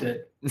 I loved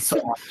it so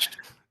much.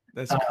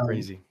 That's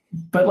crazy.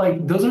 But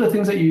like, those are the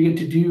things that you get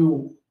to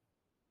do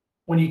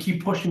when you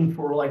keep pushing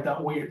for like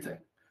that weird thing.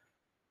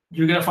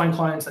 You're going to find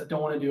clients that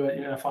don't want to do it.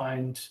 You're going to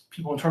find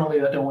people internally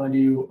that don't want to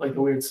do like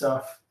the weird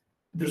stuff.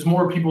 There's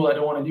more people that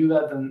don't want to do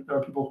that than there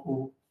are people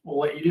who will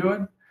let you do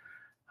it.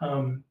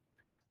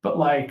 But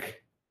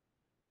like,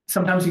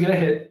 sometimes you get a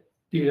hit,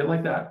 you get it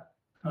like that.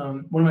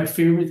 One of my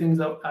favorite things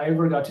that I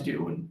ever got to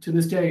do, and to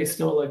this day is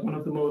still like one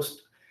of the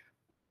most,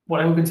 what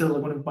I would consider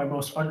like one of my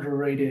most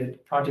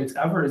underrated projects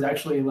ever, is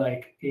actually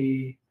like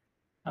a,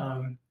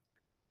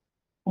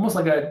 almost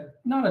like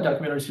not a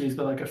documentary series,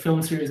 but like a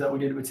film series that we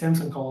did with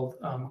Samsung called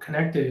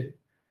Connected,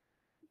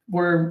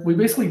 where we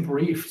basically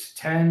briefed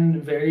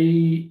 10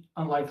 very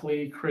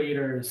unlikely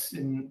creators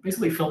and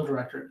basically film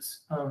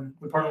directors.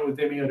 We partnered with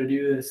Vimeo to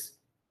do this,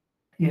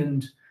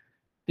 and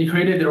they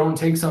created their own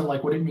takes on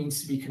like what it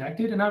means to be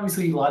connected. And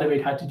obviously a lot of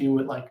it had to do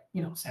with like,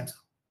 Samsung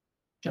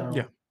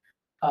generally.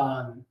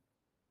 Yeah.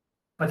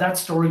 But that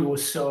story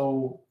was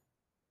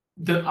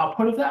the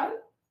output of that,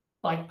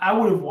 like I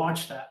would have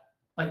watched that.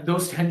 Like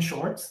those 10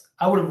 shorts,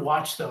 I would have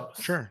watched those.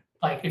 Sure.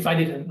 Like if I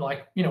didn't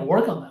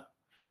work on them.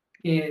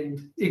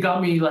 And it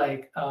got me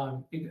like,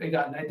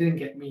 it didn't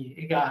get me,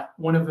 it got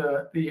one of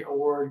the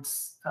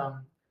awards,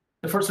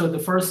 the first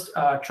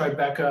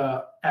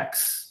Tribeca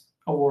X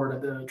award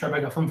at the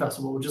Tribeca Film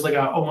Festival, which is like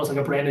almost like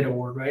a branded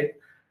award, right?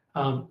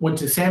 Went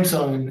to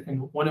Samsung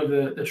and one of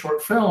the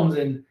short films.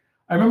 And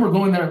I remember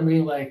going there and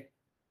being like,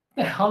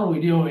 what the hell are we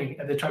doing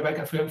at the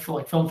Tribeca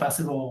Film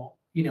Festival,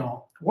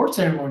 award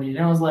ceremony?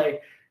 And I was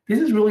like, this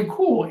is really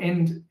cool.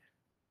 And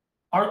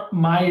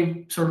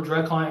my sort of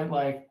direct client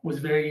like was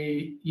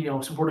very,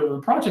 supportive of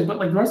the project, but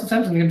like the rest of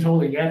Samsung didn't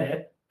totally get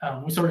it.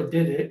 We sort of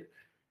did it.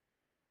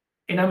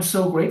 And I'm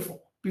so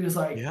grateful because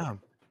like Yeah.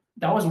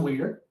 that was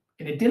weird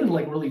and it didn't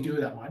like really do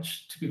that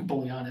much, to be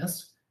completely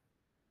honest.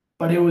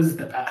 But it was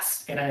the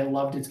best, and I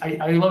loved it.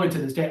 I love it to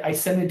this day. I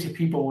send it to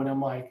people when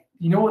I'm like,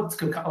 you know what's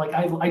good? Like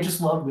I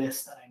just love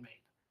this that I made.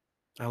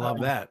 I love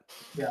Um, that.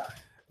 yeah,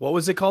 What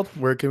was it called?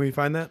 Where can we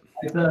find that?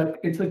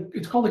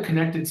 it's called the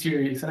Connected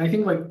series, and I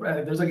think like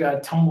there's like a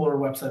Tumblr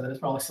website that is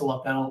probably still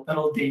up.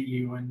 That'll date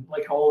you and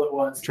like how old it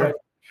was, Sure.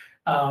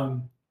 but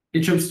um,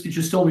 it should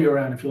still be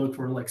around if you look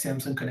for like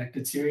Samsung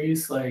Connected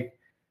series. Like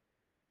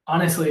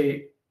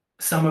honestly,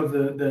 some of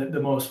the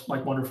most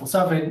like wonderful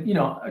stuff, and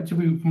to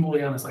be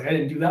completely honest, like I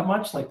didn't do that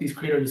much. Like these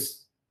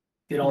creators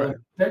did all the Right.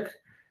 music,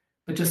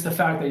 but just the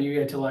fact that you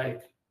get to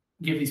like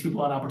give these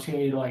people an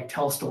opportunity to like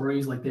tell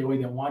stories like the way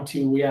they want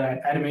to. We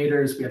had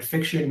animators, we had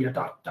fiction, we had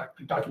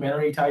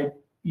documentary type,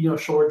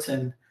 shorts,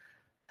 and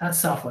that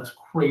stuff was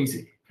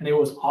crazy, and it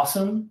was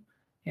awesome.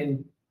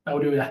 And I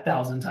would do it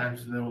 1,000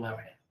 times if they would let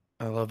me.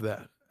 I love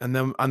that. And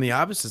then on the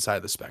opposite side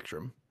of the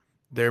spectrum,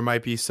 there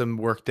might be some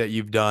work that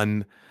you've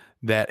done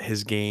that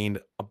has gained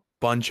a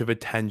bunch of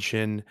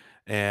attention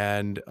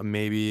and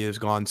maybe has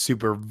gone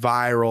super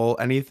viral.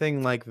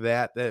 Anything like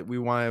that that we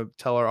want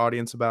to tell our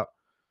audience about?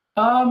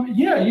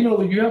 Yeah,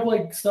 you have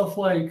like stuff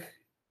like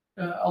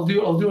I'll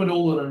do an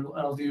old one and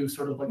I'll do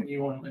sort of like a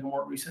new one, like a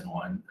more recent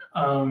one.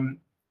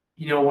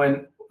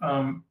 When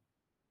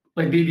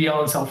like the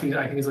Ellen selfie,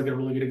 I think is like a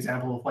really good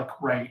example of like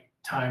right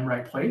time,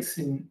 right place,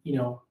 and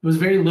it was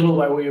very little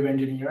by way of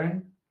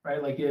engineering,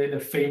 right? Like the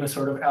famous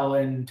sort of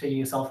Ellen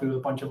taking a selfie with a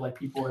bunch of like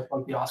people at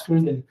like the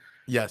Oscars, and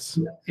Yes.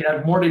 it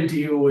had more to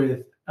do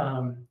with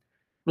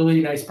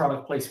really nice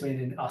product placement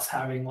and us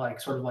having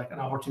like sort of like an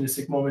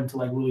opportunistic moment to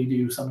like really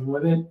do something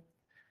with it.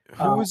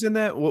 Who was in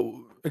that?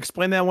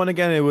 Explain that one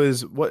again. It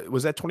was what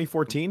was that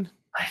 2014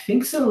 I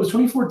think so. It was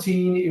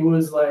 2014. It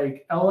was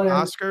like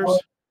Oscars?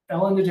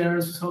 Ellen DeGeneres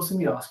was hosting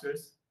the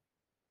Oscars,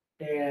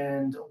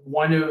 and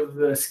one of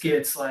the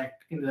skits, like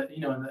in the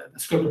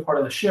scripted part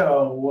of the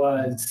show,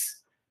 was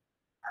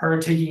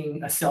her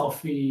taking a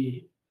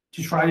selfie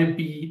to try to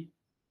beat.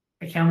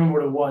 I can't remember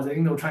what it was. I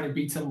think they were trying to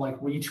beat some like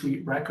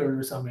retweet record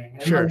or something,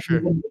 and Sure, like sure.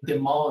 people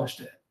demolished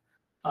it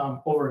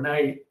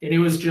overnight. And it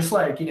was just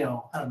like I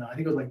don't know. I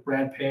think it was like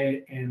Brad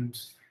Pitt and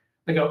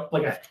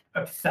like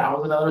a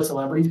thousand other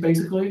celebrities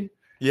basically,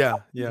 Yeah,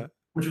 yeah.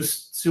 which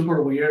was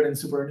super weird and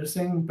super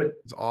interesting. But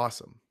It's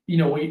awesome.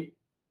 we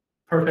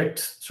perfect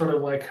sort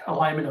of like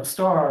alignment of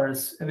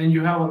stars, and then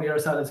you have on the other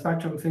side of the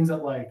spectrum things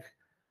that like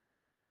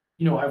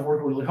I've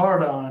worked really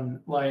hard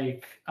on,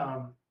 like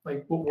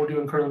what we're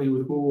doing currently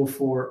with Google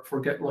for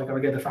get like our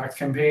Get the Facts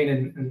campaign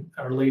and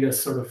our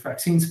latest sort of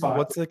vaccine spot.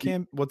 What's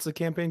the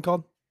campaign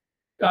called?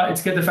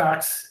 It's Get the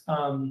Facts,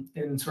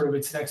 and sort of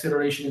its next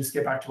iteration is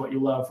Get Back to What You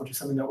Love, which is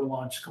something that we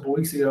launched a couple of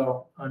weeks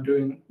ago on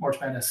doing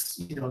March Madness,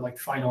 like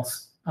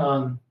finals.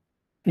 And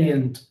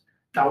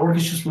that work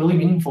is just really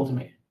meaningful to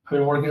me. I've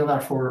been working on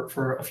that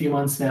for a few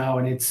months now,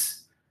 and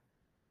it's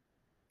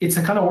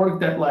a kind of work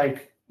that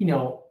like you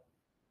don't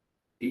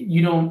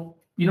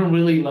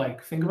really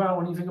like think about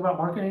when you think about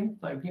marketing.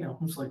 Like I'm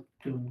just like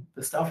doing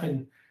the stuff,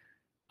 and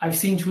I've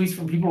seen tweets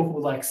from people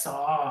who like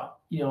saw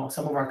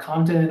some of our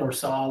content or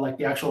saw like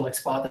the actual like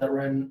spot that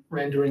ran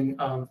during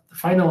the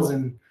finals,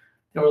 and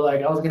they were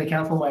like, I was going to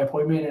cancel my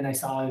appointment, and I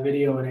saw the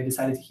video, and I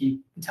decided to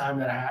keep the time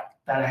that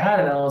I had,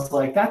 and I was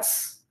like,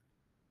 that's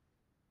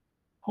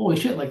holy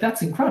shit, like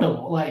that's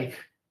incredible. Like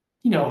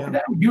Yeah,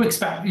 that you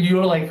expect,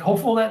 you're like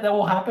hopeful that that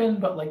will happen,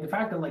 but like the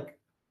fact that like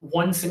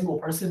one single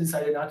person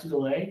decided not to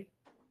delay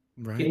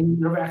right. getting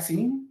their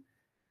vaccine,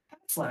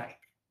 that's like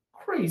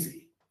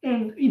crazy.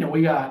 And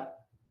we got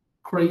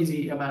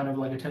crazy amount of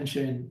like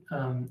attention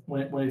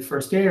when it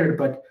first aired,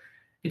 but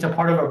it's a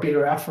part of our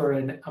bigger effort.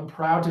 And I'm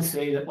proud to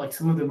say that like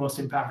some of the most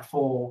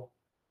impactful,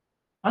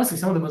 honestly,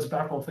 some of the most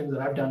impactful things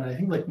that I've done, and I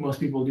think like most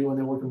people do when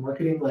they work in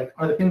marketing, like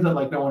are the things that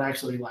like no one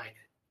actually like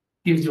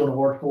gives you an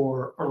award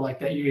for, or like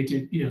that you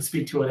get to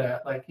speak to it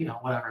at like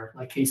whatever,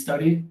 like case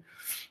study.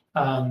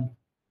 Um,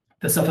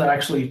 the stuff that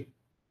actually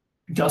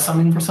does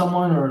something for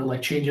someone or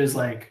like changes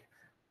like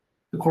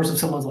the course of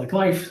someone's like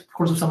life, the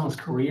course of someone's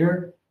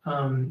career.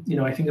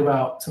 I think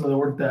about some of the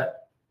work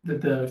that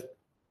the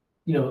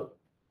you know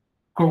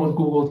Grow with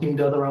Google team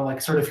does around like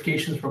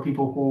certifications for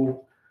people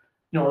who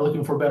are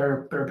looking for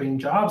better paying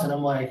jobs, and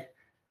I'm like,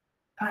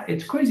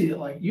 it's crazy that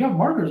like you have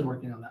marketers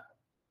working on that,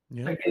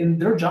 Yeah, like in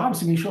their jobs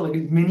to make sure like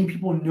as many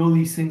people know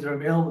these things are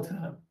available to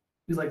them,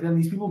 because like then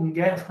these people can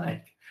get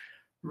like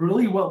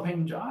really well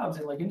paying jobs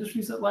in like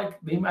industries that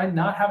like they might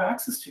not have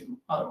access to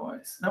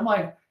otherwise. And I'm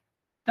like,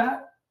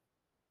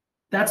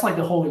 that's like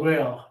the holy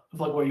grail of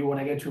like what you want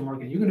to get to in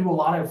marketing. You can do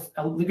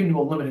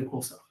a limited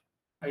cool stuff,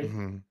 right?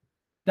 hmm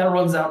That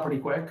runs out pretty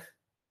quick.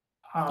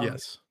 Um,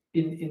 yes,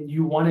 and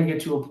you want to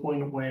get to a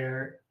point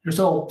where you're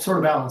still sort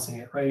of balancing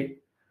it, right?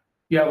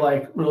 You have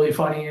like really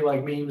funny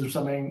like memes or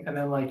something, and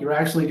then like you're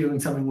actually doing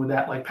something with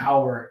that like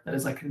power that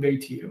is like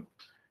conveyed to you.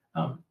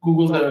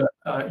 Google's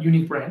a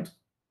unique brand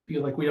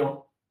because like we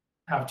don't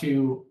have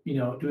to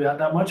do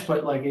that much,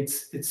 but like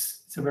it's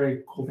a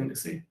very cool thing to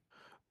see.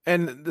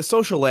 And the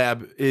social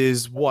lab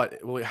is what?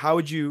 How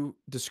would you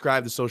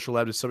describe the social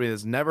lab to somebody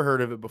that's never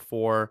heard of it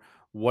before?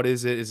 What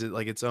is it? Is it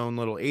like its own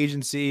little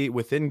agency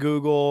within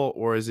Google,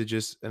 or is it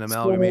just an So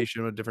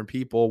amalgamation of different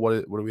people? What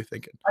are we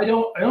thinking? I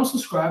don't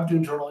subscribe to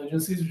internal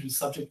agencies, which is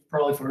subject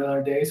probably for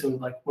another day. So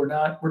like we're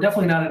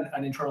definitely not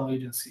an internal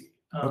agency.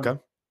 Okay,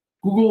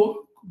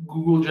 Google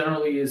Google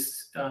generally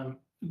is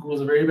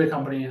Google's a very big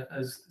company,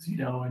 as you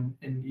know, and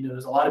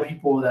there's a lot of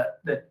people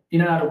that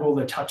in and out of Google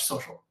that touch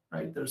social,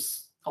 right?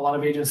 There's a lot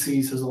of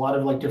agencies, there's a lot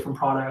of like different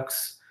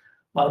products.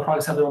 A lot of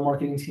products have their own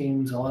marketing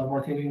teams, a lot of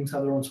marketing teams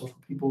have their own social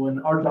people,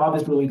 and our job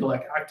is really to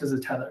like act as a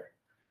tether.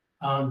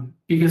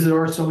 Because there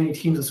are so many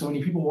teams and so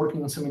many people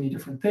working on so many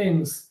different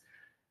things,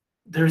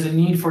 there's a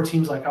need for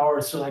teams like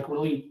ours to like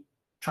really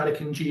try to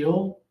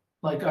congeal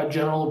like a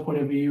general point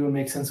of view and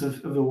make sense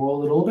of the world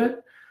a little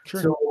bit.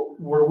 sure, So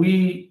where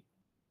we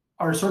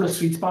our sort of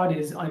sweet spot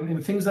is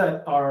in things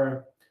that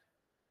are,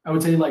 I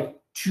would say, like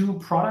two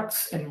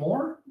products and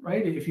more,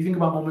 right? If you think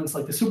about moments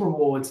like the Super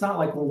Bowl, it's not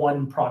like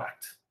one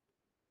product.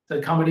 It's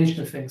a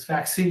combination of things,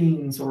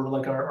 vaccines or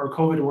like our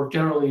COVID work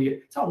generally.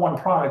 It's not one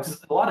product.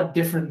 It's a lot of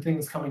different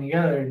things coming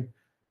together, and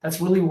that's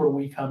really where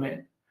we come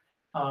in.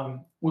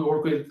 We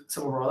work with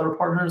some of our other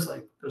partners,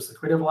 like there's the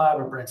Creative Lab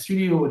or Brand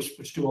Studio,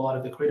 which do a lot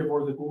of the creative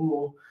work at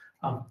Google,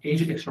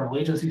 external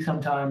agencies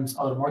sometimes,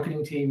 other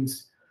marketing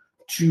teams,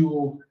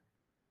 to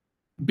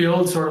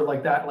build sort of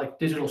like that like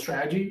digital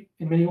strategy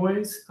in many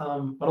ways.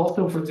 But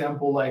also, for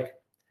example, like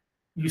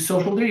use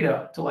social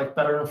data to like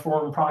better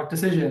inform product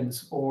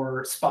decisions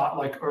or spot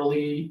like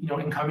early,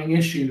 incoming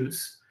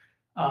issues.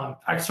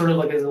 Act sort of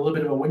like as a little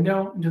bit of a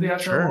window into the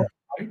outside sure. world,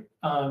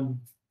 right?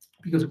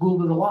 Because Google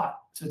does a lot.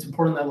 So it's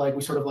important that like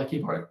we sort of like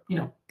keep our,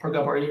 perk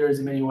up our ears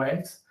in many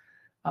ways.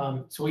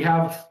 So we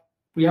have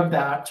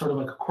that sort of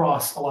like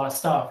across a lot of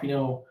stuff.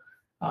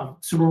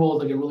 Super Bowl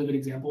is like a really good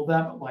example of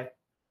that, but like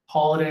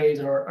holidays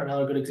are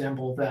another good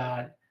example of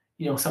that.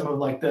 Some of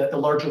like the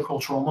larger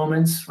cultural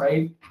moments,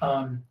 right?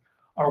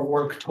 Our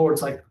work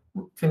towards like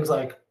things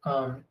like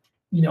our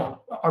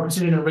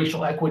precision and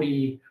racial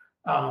equity,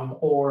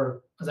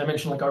 or as I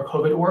mentioned, like our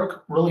COVID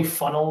work really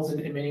funnels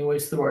in many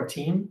ways through our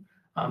team.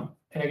 And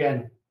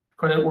again,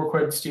 credit where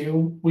credit's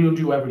due. We don't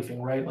do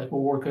everything, right? Like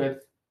we'll work with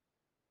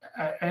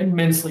an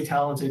immensely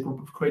talented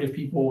group of creative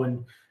people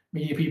and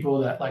media people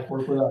that like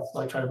work with us,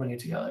 like try to bring it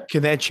together.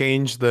 Can that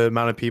change the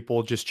amount of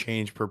people just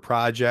change per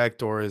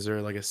project, or is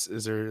there like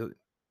is there?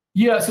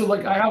 Yeah, so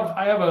like I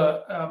have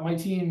a my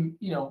team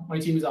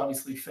is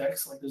obviously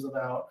fixed. Like there's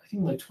about I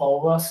think like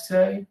 12 of us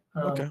today.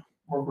 Okay,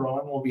 We're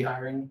growing. We'll be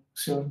hiring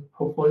soon,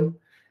 hopefully.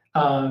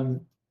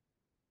 Um,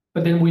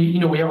 but then we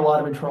have a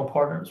lot of internal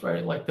partners,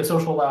 right? Like the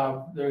social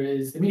lab, there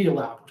is the media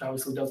lab, which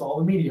obviously does all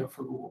the media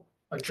for Google,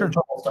 like the sure,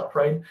 internal stuff,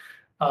 right?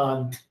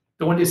 Um,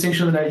 the one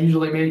distinction that I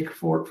usually make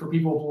for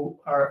people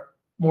who are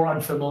more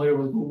unfamiliar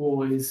with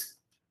Google is,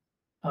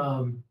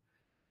 um,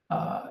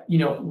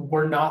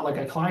 we're not like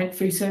a client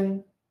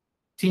facing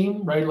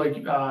team, right?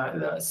 Like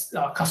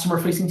customer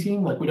facing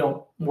team. Like we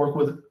don't work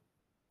with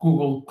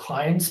Google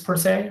clients per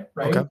se,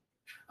 right? okay,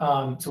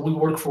 So we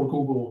work for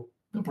Google,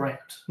 the brand.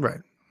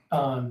 right,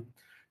 Um,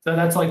 so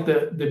that's like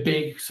the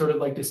big sort of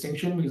like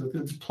distinction, because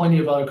there's plenty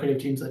of other creative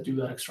teams that do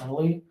that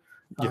externally.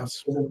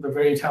 yes, There's a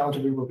very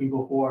talented group of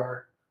people who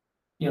are,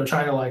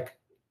 trying to like,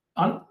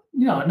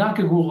 not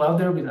get Google out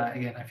there, because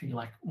again, I feel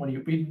like when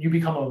you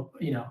become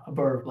a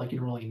bird, like you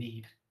don't really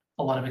need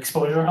a lot of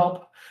exposure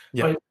help,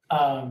 yeah,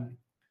 but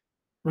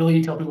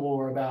really tell people what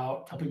we're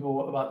about, tell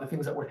people about the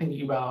things that we're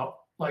thinking about,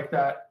 like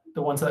that,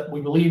 the ones that we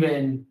believe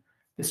in,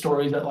 the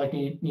stories that like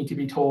need to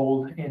be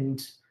told,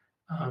 and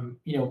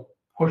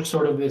push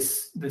sort of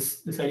this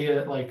idea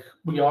that like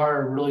we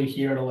are really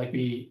here to like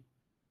be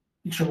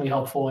extremely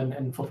helpful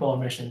and fulfill our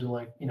mission to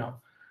like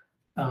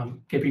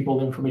get people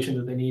the information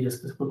that they need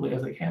as quickly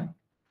as they can.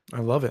 I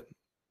love it.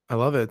 I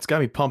love it. It's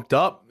got me pumped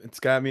up. It's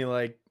got me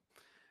like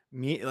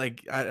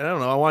I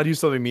don't know. I want to do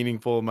something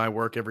meaningful in my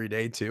work every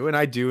day too, and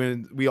I do,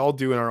 and we all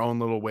do in our own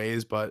little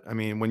ways. But I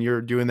mean, when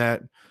you're doing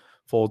that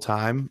full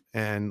time,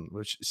 and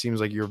which seems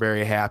like you're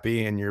very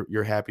happy and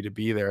you're happy to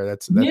be there,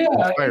 that's Yeah,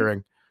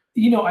 inspiring.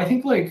 I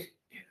think like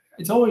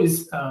it's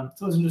always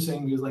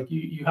interesting because like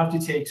you have to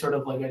take sort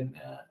of like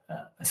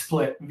a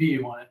split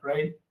view on it,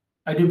 right?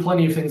 I do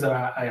plenty of things that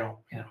I don't,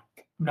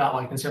 not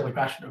like necessarily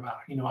passionate about.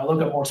 I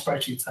look at more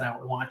spreadsheets than I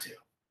would want to,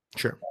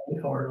 Sure,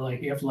 or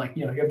like you have to like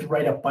you have to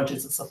write up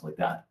budgets and stuff like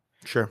that.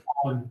 sure,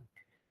 Um,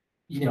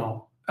 you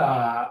know,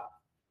 uh,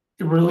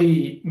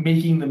 really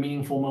making the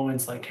meaningful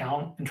moments like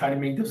count and try to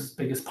make those as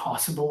big as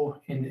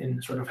possible,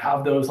 and sort of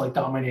have those like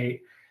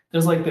dominate.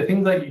 There's like the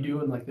things that you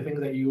do and like the things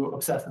that you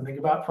obsess and think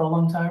about for a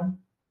long time.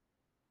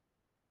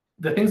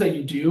 The things that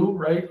you do,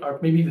 right, are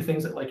maybe the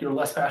things that like you're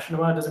less passionate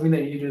about. It doesn't mean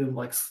that you do them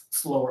like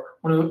slower.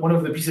 One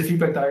of the pieces of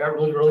feedback that I got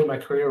really early in my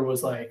career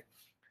was like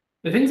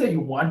the things that you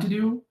want to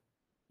do,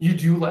 you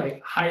do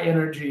like high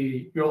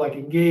energy, you're like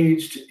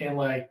engaged, and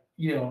like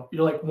you're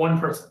like one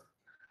person.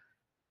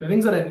 The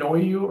things that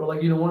annoy you or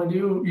like you don't want to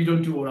do, you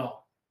don't do at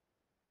all.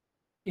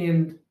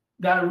 And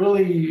that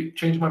really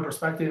changed my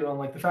perspective on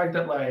like the fact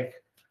that like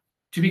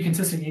to be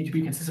consistent, you need to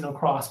be consistent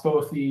across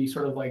both the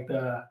sort of like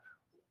the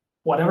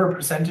whatever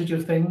percentage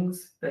of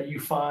things that you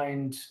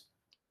find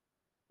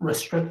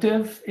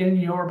restrictive in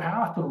your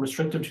path or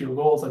restrictive to your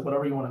goals, like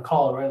whatever you want to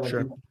call it, right? Like, Sure.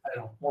 I don't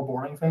know, more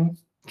boring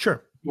things,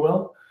 Sure. you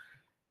will,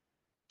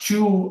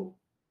 to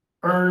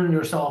earn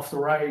yourself the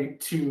right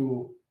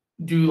to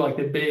do like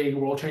the big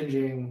world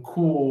changing,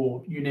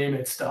 cool, you name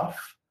it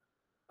stuff.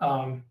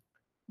 Um,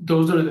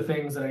 those are the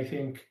things that I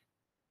think,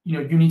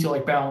 you need to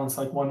like balance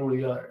like one or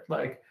the other.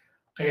 Like,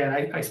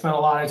 again, I spent a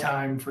lot of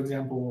time, for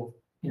example,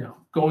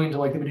 going into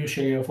like the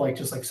minutiae of like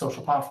just like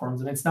social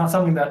platforms. And it's not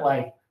something that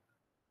like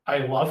I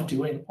love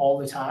doing all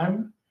the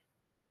time,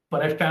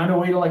 but I found a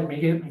way to like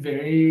make it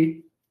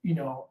very,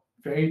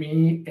 very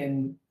me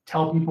and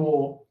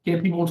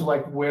get people to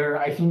like where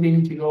I think they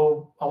need to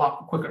go a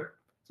lot quicker.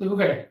 It's like,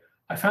 okay,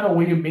 I found a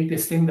way to make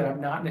this thing that I'm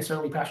not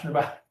necessarily passionate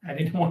about, I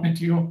didn't want to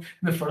do in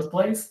the first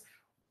place,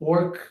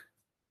 work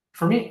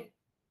for me.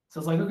 So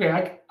it's like,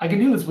 okay, I can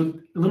do this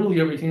with literally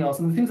everything else.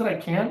 And the things that I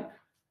can't,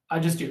 I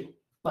just do.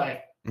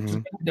 Like,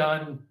 just get it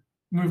done,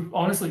 move,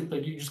 honestly,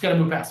 like you just got to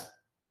move past it.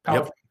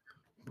 Powerful.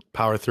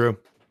 Power through.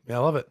 Yeah, I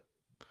love it.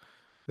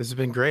 This has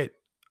been great.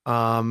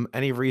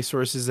 Any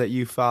resources that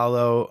you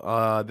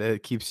follow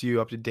that keeps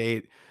you up to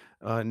date,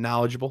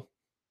 knowledgeable?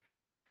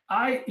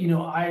 I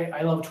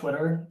love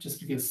Twitter just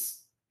because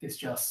it's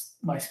just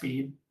my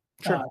speed.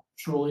 Sure.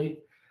 Truly,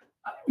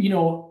 you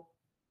know,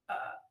 uh,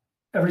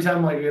 every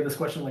time like I get this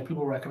question, like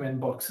people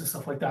recommend books and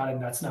stuff like that,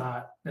 and that's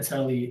not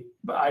necessarily.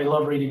 But I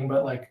love reading,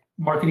 but like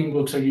marketing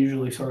books are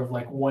usually sort of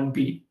like one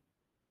beat,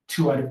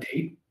 too out of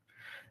date.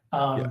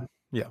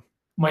 Yeah.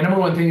 My number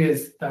one thing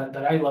is that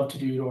I love to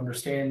do to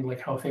understand like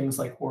how things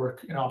like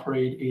work and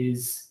operate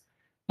is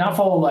not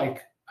follow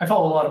like I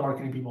follow a lot of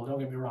marketing people, don't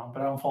get me wrong,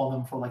 but I don't follow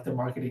them for like their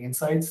marketing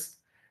insights.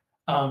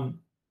 Um,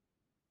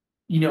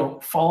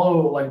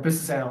 follow like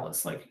business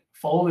analysts, like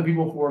follow the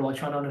people who are like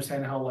trying to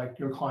understand how like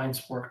your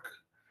clients work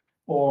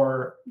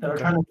or that are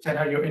trying to understand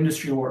how your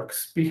industry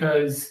works,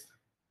 because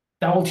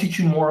that will teach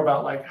you more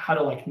about like how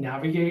to like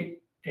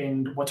navigate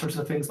and what sorts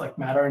of things like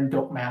matter and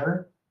don't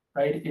matter,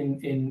 right?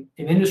 In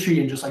industry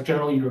and just like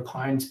generally your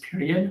clients,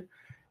 period,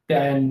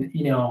 than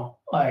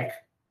like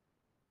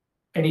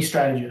any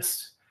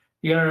strategist.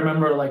 You gotta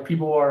remember like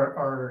people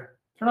are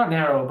they're not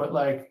narrow, but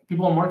like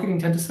people in marketing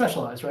tend to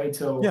specialize, right?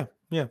 So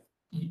Yeah.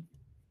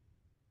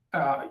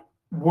 uh,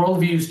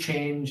 worldviews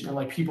change and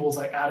like people's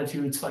like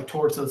attitudes like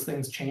towards those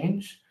things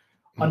change.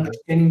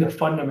 Understanding the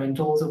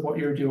fundamentals of what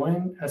you're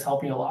doing has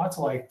helped me a lot.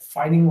 So like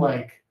finding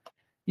like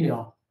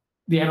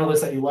the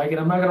analysts that you like, and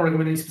I'm not going to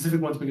recommend any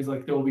specific ones because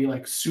like they'll be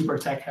like super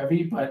tech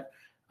heavy, but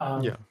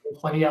there's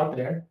plenty out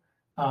there.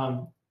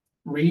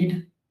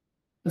 Read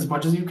as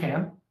much as you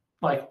can.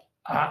 Like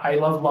I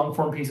love long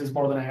form pieces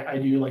more than I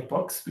do like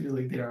books because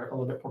like they're a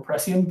little bit more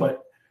prescient,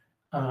 but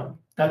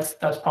that's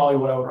probably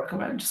what I would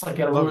recommend. Just like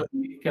get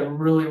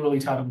really, really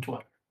tight on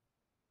Twitter.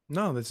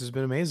 No, this has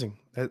been amazing.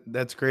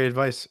 That's great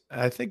advice.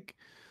 I think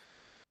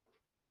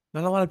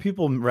not a lot of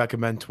people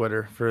recommend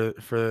Twitter for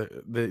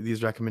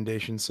these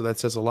recommendations, so that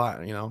says a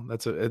lot.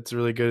 It's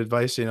really good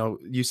advice.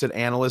 You said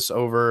analysts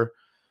over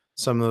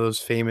some of those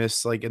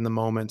famous like in the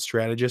moment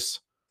strategists.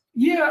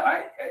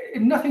 Yeah,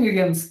 nothing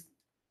against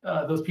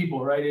those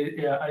people, right?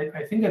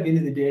 I think at the end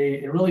of the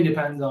day, it really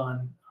depends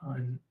on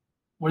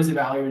what is the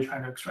value you're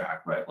trying to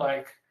extract, right?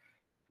 Like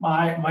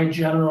my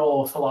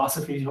general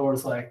philosophy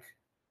towards like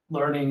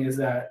learning is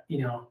that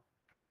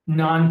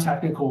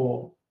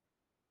non-technical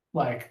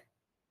like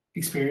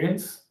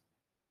experience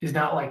is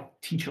not like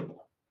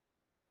teachable,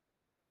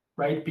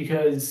 right?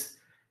 Because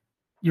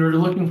you're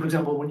looking, for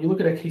example, when you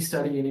look at a case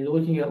study and you're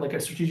looking at like a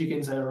strategic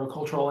insight or a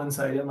cultural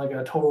insight in like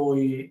a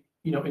totally,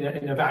 in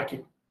a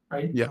vacuum,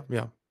 right? Yeah.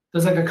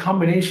 There's like a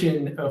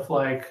combination of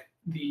like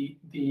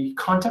the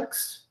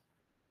context,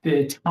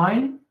 the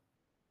time,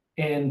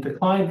 and the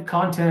client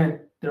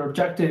content, their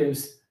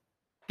objectives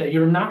that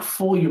you're not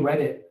fully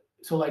read it.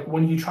 So like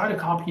when you try to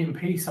copy and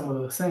paste some of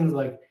those things,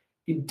 like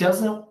it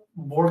doesn't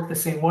work the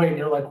same way. And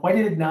you're like, why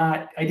did it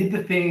not? I did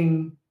the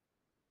thing,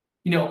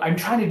 I'm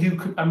trying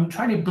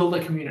to build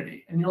a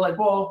community. And you're like,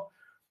 well,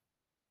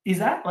 is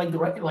that like the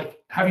right, like,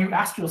 have you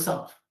asked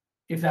yourself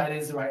if that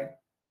is the right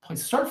place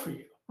to start for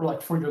you or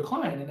like for your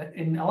client?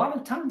 And a lot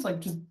of times,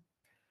 like just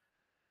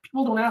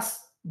people don't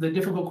ask the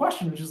difficult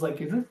question, which is like,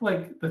 is this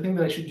like the thing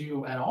that I should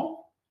do at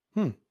all?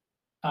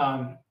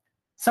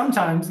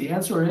 Sometimes the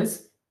answer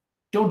is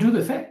don't do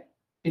the thing.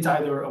 It's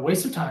either a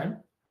waste of time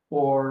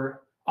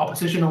or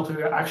oppositional to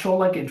your actual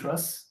like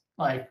interests,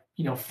 like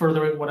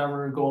furthering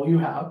whatever goal you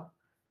have.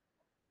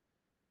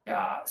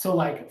 So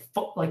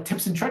like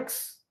tips and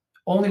tricks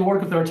only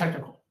work if they're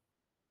technical.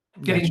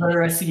 Getting better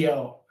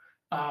SEO,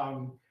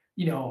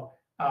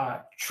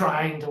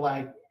 trying to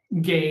like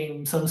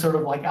game some sort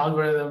of like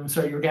algorithm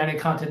so your organic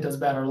content does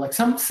better. Like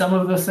some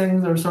of those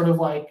things are sort of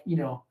like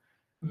a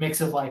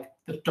mix of like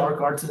the dark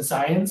arts and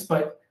science.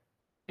 But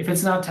if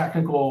it's not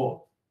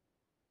technical,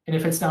 and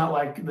if it's not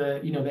like the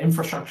the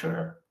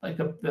infrastructure, like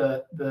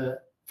the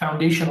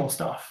foundational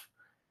stuff,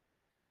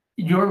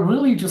 you're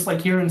really just like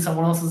hearing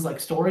someone else's like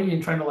story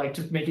and trying to like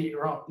just make it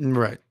your own.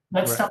 Right.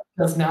 That Right. stuff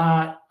does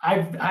not. I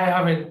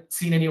haven't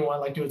seen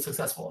anyone like do it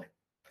successfully.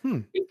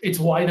 Hmm. It's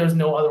why there's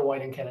no other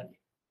White and Kennedy,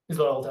 is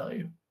what I'll tell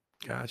you.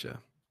 Gotcha.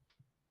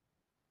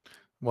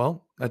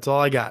 Well, that's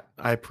all I got.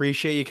 I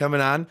appreciate you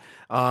coming on.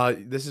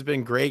 This has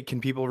been great.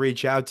 Can people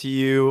reach out to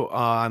you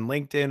on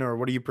LinkedIn, or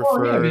what do you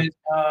Oh yeah, prefer? man.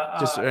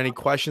 Just any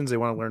questions they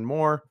want to learn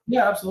more?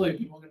 Yeah, absolutely.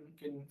 People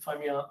can find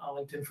me on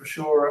LinkedIn for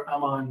sure.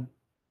 I'm on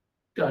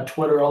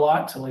Twitter a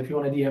lot, so like if you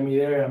want to DM me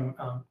there, I'm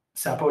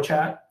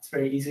Pochat. It's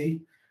very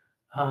easy.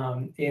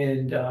 And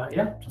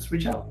yeah, just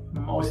reach out.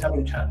 I'm always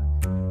happy to chat.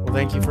 Well,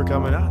 thank you for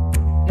coming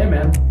on. Yeah,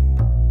 man.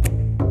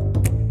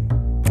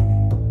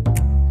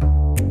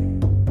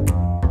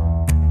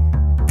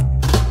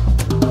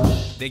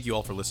 Thank you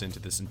all for listening to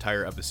this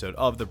entire episode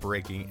of the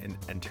Breaking and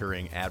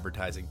Entering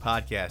Advertising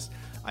Podcast.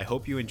 I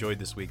hope you enjoyed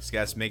this week's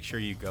guest. Make sure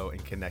you go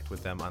and connect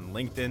with them on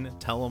LinkedIn.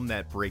 Tell them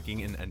that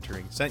Breaking and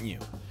Entering sent you.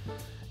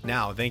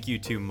 Now, thank you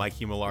to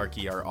Mikey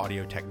Malarkey, our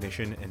audio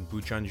technician, and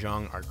Buchun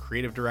Zhang, our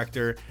creative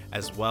director,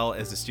 as well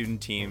as the student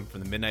team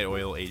from the Midnight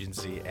Oil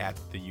Agency at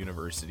the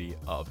University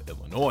of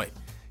Illinois.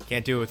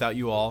 Can't do it without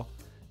you all.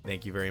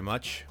 Thank you very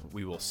much.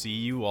 We will see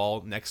you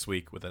all next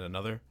week with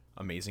another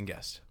amazing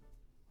guest.